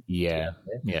free. Yeah.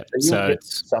 So you'll get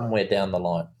somewhere down the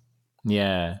line.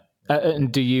 Yeah.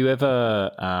 And do you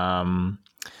ever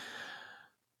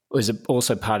was it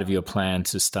also part of your plan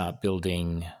to start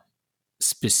building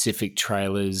specific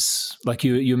trailers? Like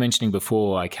you were mentioning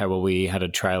before, we had a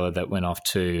trailer that went off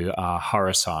to a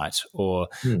horror site, or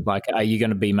like, are you going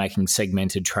to be making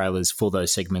segmented trailers for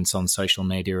those segments on social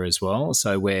media as well?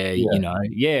 So where,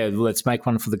 let's make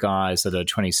one for the guys that are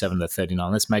 27 to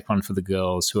 39. Let's make one for the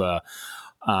girls who are,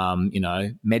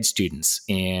 med students.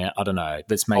 And I don't know,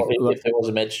 let's make... if there was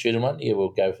a med student one, we'll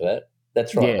go for that.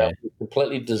 That's right. Yeah. We're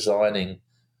completely designing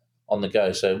on the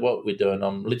go. So what we're doing,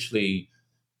 I'm literally...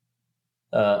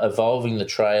 evolving the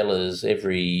trailers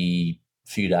every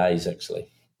few days, actually.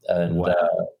 And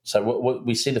so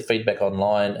we see the feedback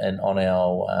online and on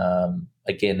our,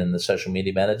 again, in the social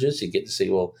media managers, you get to see,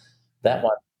 well, that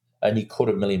one, only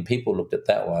 250,000 people looked at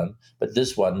that one, but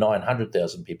this one,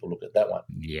 900,000 people looked at that one.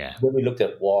 Yeah. Then we looked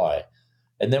at why.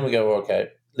 And then we go, okay,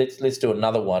 let's do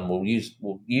another one. We'll use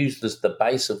the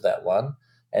base of that one,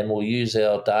 and we'll use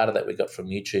our data that we got from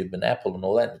YouTube and Apple and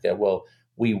all that, and go, well,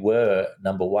 we were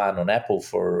number one on Apple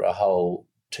for a whole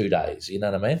 2 days. You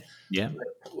know what I mean? Yeah.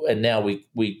 And now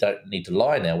we don't need to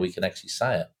lie now. We can actually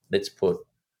say it. Let's put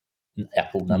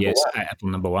Apple number one. Yes, Apple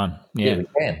number one. Yeah, we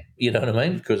can. You know what I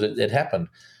mean? Because it happened.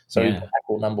 So we put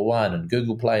Apple number one and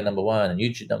Google Play number one and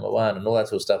YouTube number one and all that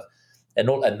sort of stuff. And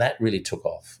that really took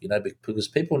off, because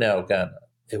people now are going,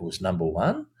 it was number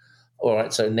one? All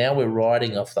right, so now we're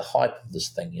riding off the hype of this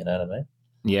thing, you know what I mean?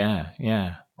 Yeah.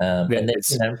 And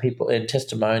then, people and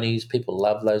testimonies, people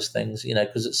love those things,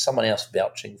 because it's someone else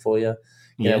vouching for you.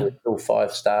 We're still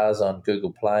 5 stars on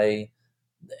Google Play,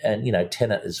 and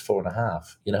Tenet is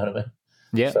 4.5. You know what I mean?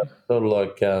 Yeah. So sort of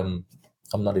like,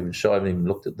 I'm not even sure. I haven't even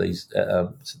looked at these.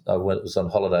 I was on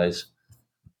holidays,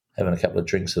 having a couple of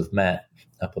drinks with Matt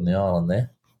up on the island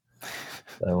there.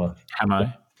 So, Hamo.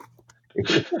 I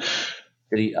hope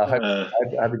he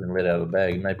didn't let out of the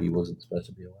bag. Maybe he wasn't supposed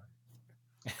to be away.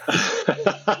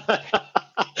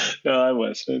 No, I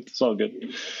was. It's all good.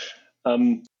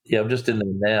 I'm just in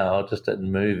them now, just at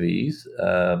movies.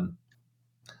 To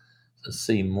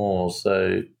see more.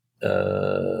 So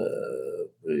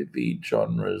movie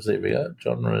genres. There we go.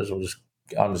 Genres.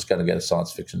 I'm just going to go to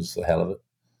science fiction just for the hell of it.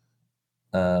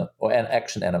 Or an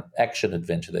action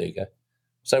adventure. There you go.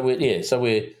 So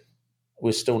we're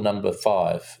still number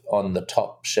 5 on the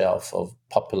top shelf of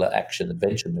popular action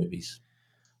adventure movies.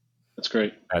 That's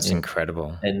great. That's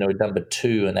incredible. And we're number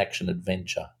 2 in action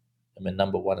adventure, and we're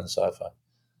number 1 in sci-fi.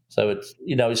 So it's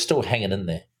still hanging in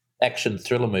there. Action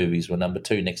thriller movies were number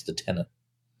 2 next to Tenet.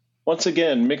 Once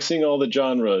again, mixing all the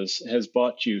genres has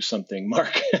bought you something,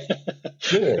 Mark.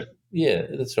 Yeah,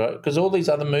 that's right. Because all these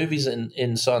other movies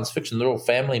in science fiction, they're all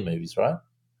family movies, right?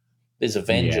 There's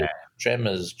Avengers,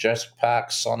 Tremors, Jurassic Park,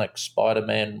 Sonic,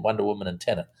 Spider-Man, Wonder Woman, and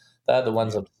Tenet. They're the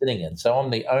ones I'm sitting in. So I'm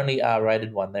the only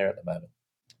R-rated one there at the moment.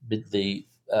 But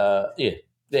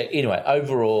anyway,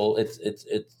 overall,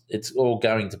 it's all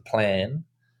going to plan,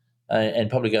 and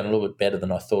probably going a little bit better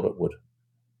than I thought it would.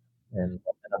 And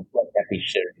I'm quite happy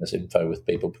sharing this info with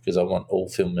people because I want all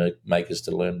filmmakers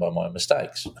to learn by my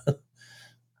mistakes,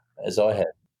 as I have.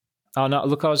 Oh, no,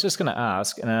 look, I was just going to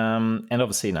ask, and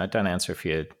obviously, don't answer if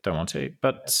you don't want to,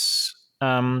 but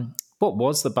what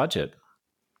was the budget?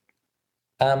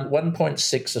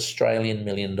 1.6 Australian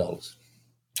million dollars.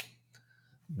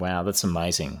 Wow, that's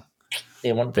amazing.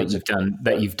 Yeah,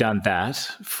 that you've done that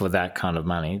for that kind of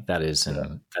money. That's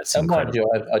incredible. Mind you,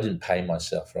 I didn't pay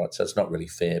myself, right? So it's not really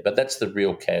fair, but that's the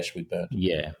real cash we burnt.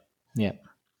 Yeah.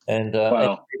 And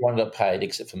everyone got paid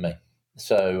except for me.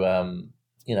 So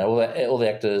all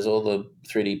the actors, all the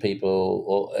 3D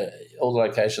people, all the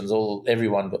locations,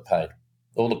 everyone got paid.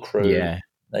 All the crew,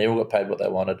 they all got paid what they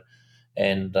wanted,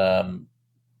 and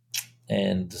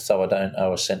so I don't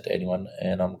owe a cent to anyone,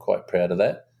 and I'm quite proud of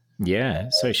that. Yeah,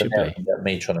 so it should be. About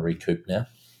me trying to recoup now.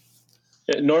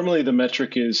 Normally, the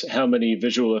metric is how many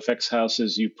visual effects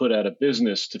houses you put out of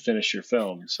business to finish your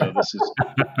film. So this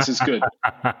is good.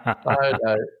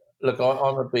 No. Look,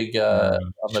 I'm a big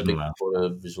supporter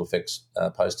of visual effects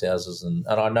post houses, and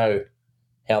I know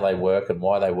how they work and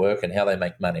why they work and how they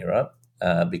make money, right?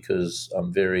 Because I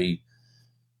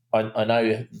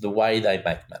know the way they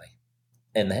make money.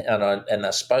 And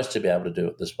they're supposed to be able to do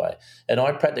it this way. And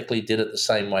I practically did it the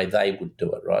same way they would do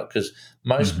it, right? Because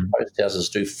most post houses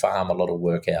do farm a lot of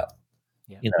work out,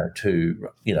 to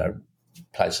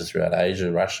places throughout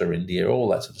Asia, Russia, India, all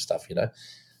that sort of stuff,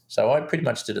 So I pretty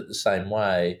much did it the same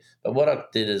way. But what I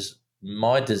did is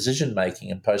my decision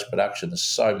making in post production is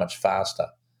so much faster.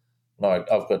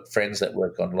 Like I've got friends that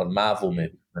work on a lot of Marvel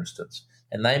movies, for instance,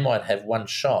 and they might have one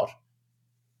shot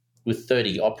with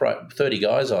 30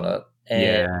 guys on it.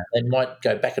 And they might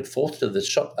go back and forth to the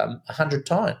shot 100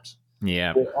 times.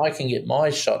 Yeah, well, I can get my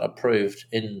shot approved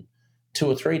in 2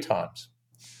 or 3 tims,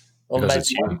 or maybe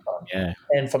 1 time. Yeah,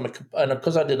 and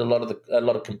because I did a lot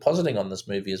of compositing on this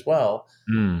movie as well,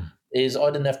 is I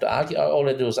didn't have to argue. All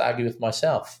I did was argue with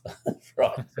myself,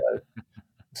 right?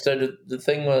 So the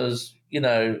thing was,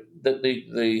 that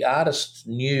the artist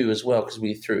knew as well, because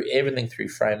we threw everything through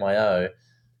Frame.io.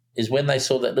 Is when they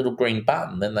saw that little green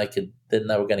button, then they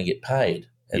were going to get paid,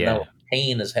 and they were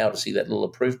keen as how to see that little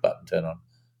approve button turn on,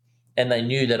 and they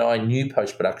knew that I knew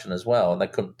post production as well, and they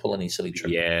couldn't pull any silly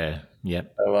tricks. Yeah.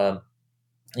 So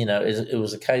it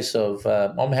was a case of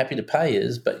I'm happy to pay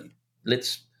is, but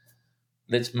let's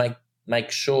make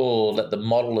sure that the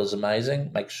model is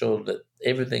amazing, make sure that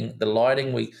everything, the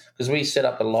lighting, because we set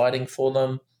up the lighting for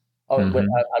them,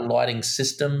 a lighting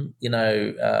system,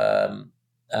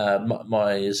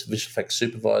 my visual effects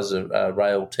supervisor,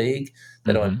 Rael Teague,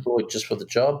 that I employed just for the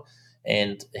job,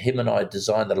 and him and I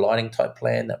designed the lighting type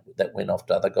plan that went off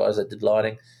to other guys that did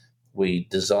lighting. We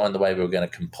designed the way we were going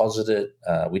to composite it.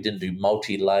 We didn't do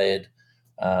multi-layers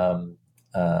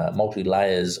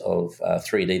of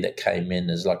 3D that came in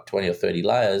as like 20 or 30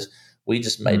 layers. We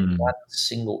just made one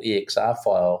single EXR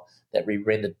file that we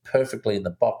rendered perfectly in the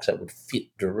box that would fit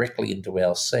directly into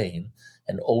our scene,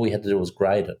 and all we had to do was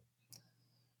grade it,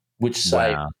 which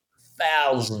saved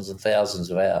thousands and thousands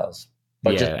of hours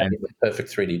by just making a perfect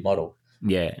 3D model.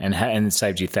 Yeah, and it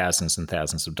saved you thousands and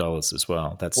thousands of dollars as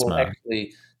well. That's smart.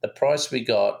 Actually, the price we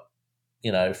got,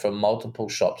 from multiple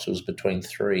shops was between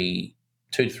 $2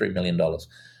 to $3 million,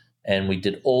 and we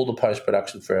did all the post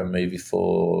production for our movie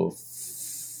for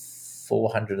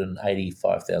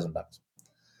 $485,000.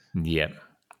 Yeah.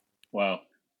 Wow.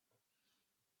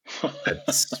 Well,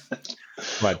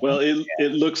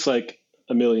 it looks like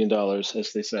 $1 million,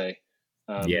 as they say.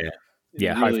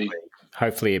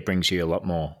 Hopefully it brings you a lot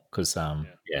more, because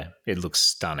it looks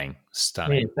stunning.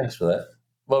 Yeah, thanks for that.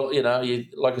 Well,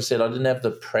 like I said, I didn't have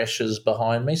the pressures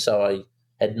behind me, so I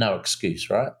had no excuse,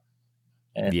 right?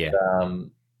 And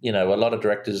a lot of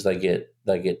directors, they get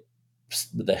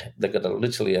they've got to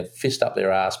literally a fist up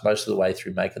their ass most of the way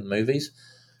through making the movies.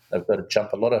 They've got to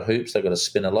jump a lot of hoops. They've got to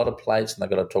spin a lot of plates, and they've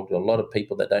got to talk to a lot of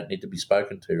people that don't need to be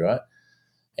spoken to, right?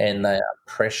 And they are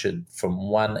pressured from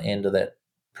one end of that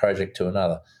project to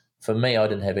another. For me, I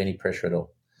didn't have any pressure at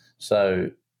all.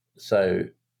 So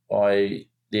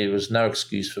there was no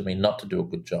excuse for me not to do a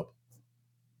good job.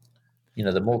 You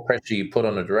know, the more pressure you put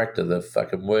on a director, the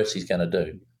fucking worse he's going to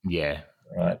do. Yeah.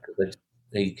 Right?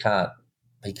 He can't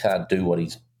do what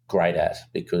he's great at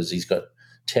because he's got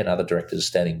 10 other directors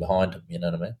standing behind him, you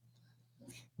know what I mean?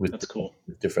 That's cool.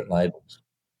 With different labels.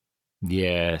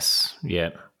 Yes. Yeah.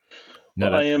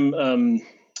 No, well,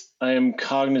 I am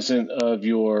cognizant of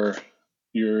your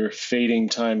fading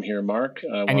time here, Mark.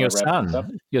 And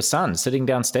your son sitting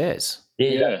downstairs.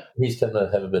 Yeah. He's come to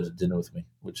have a bit of dinner with me,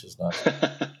 which is nice.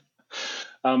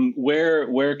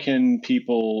 Where can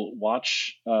people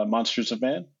watch Monsters of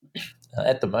Man?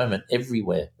 At the moment,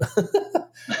 everywhere.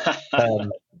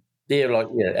 Apple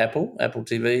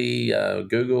TV,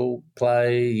 Google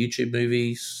Play, YouTube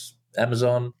Movies,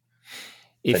 Amazon.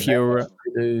 If you're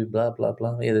blah blah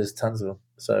blah, there's tons of them.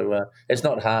 So it's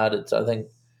not hard. I think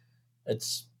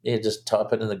it's just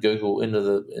type it in the Google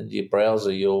into your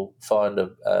browser. You'll find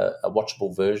a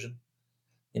watchable version.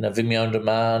 You know, Vimeo on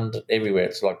demand, everywhere.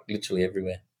 It's like literally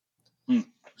everywhere.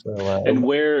 So, and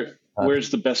where's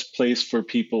the best place for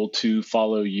people to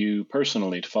follow you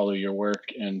personally, to follow your work,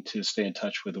 and to stay in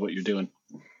touch with what you're doing?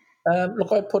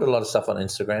 Look, I put a lot of stuff on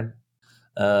Instagram,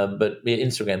 but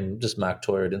Instagram, just Mark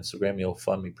Toyer at Instagram, you'll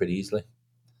find me pretty easily.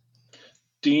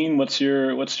 Dean, what's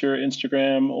your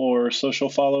Instagram or social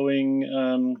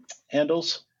following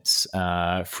handles? It's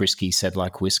Frisky Said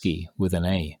Like Whiskey with an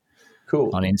E.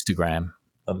 Cool. On Instagram.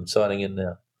 I'm signing in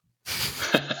now.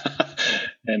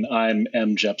 And I'm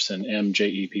M Jepsen,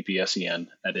 MJEPPSEN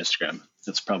at Instagram.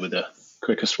 That's probably the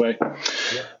quickest way.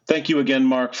 Yeah. Thank you again,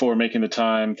 Mark, for making the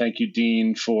time. Thank you,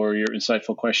 Dean, for your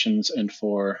insightful questions and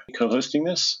for co-hosting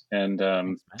this. And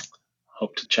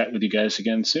hope to chat with you guys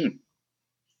again soon.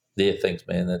 Yeah, thanks,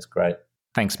 man. That's great.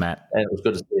 Thanks, Matt. And it was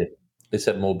good to see you. Let's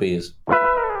have more beers.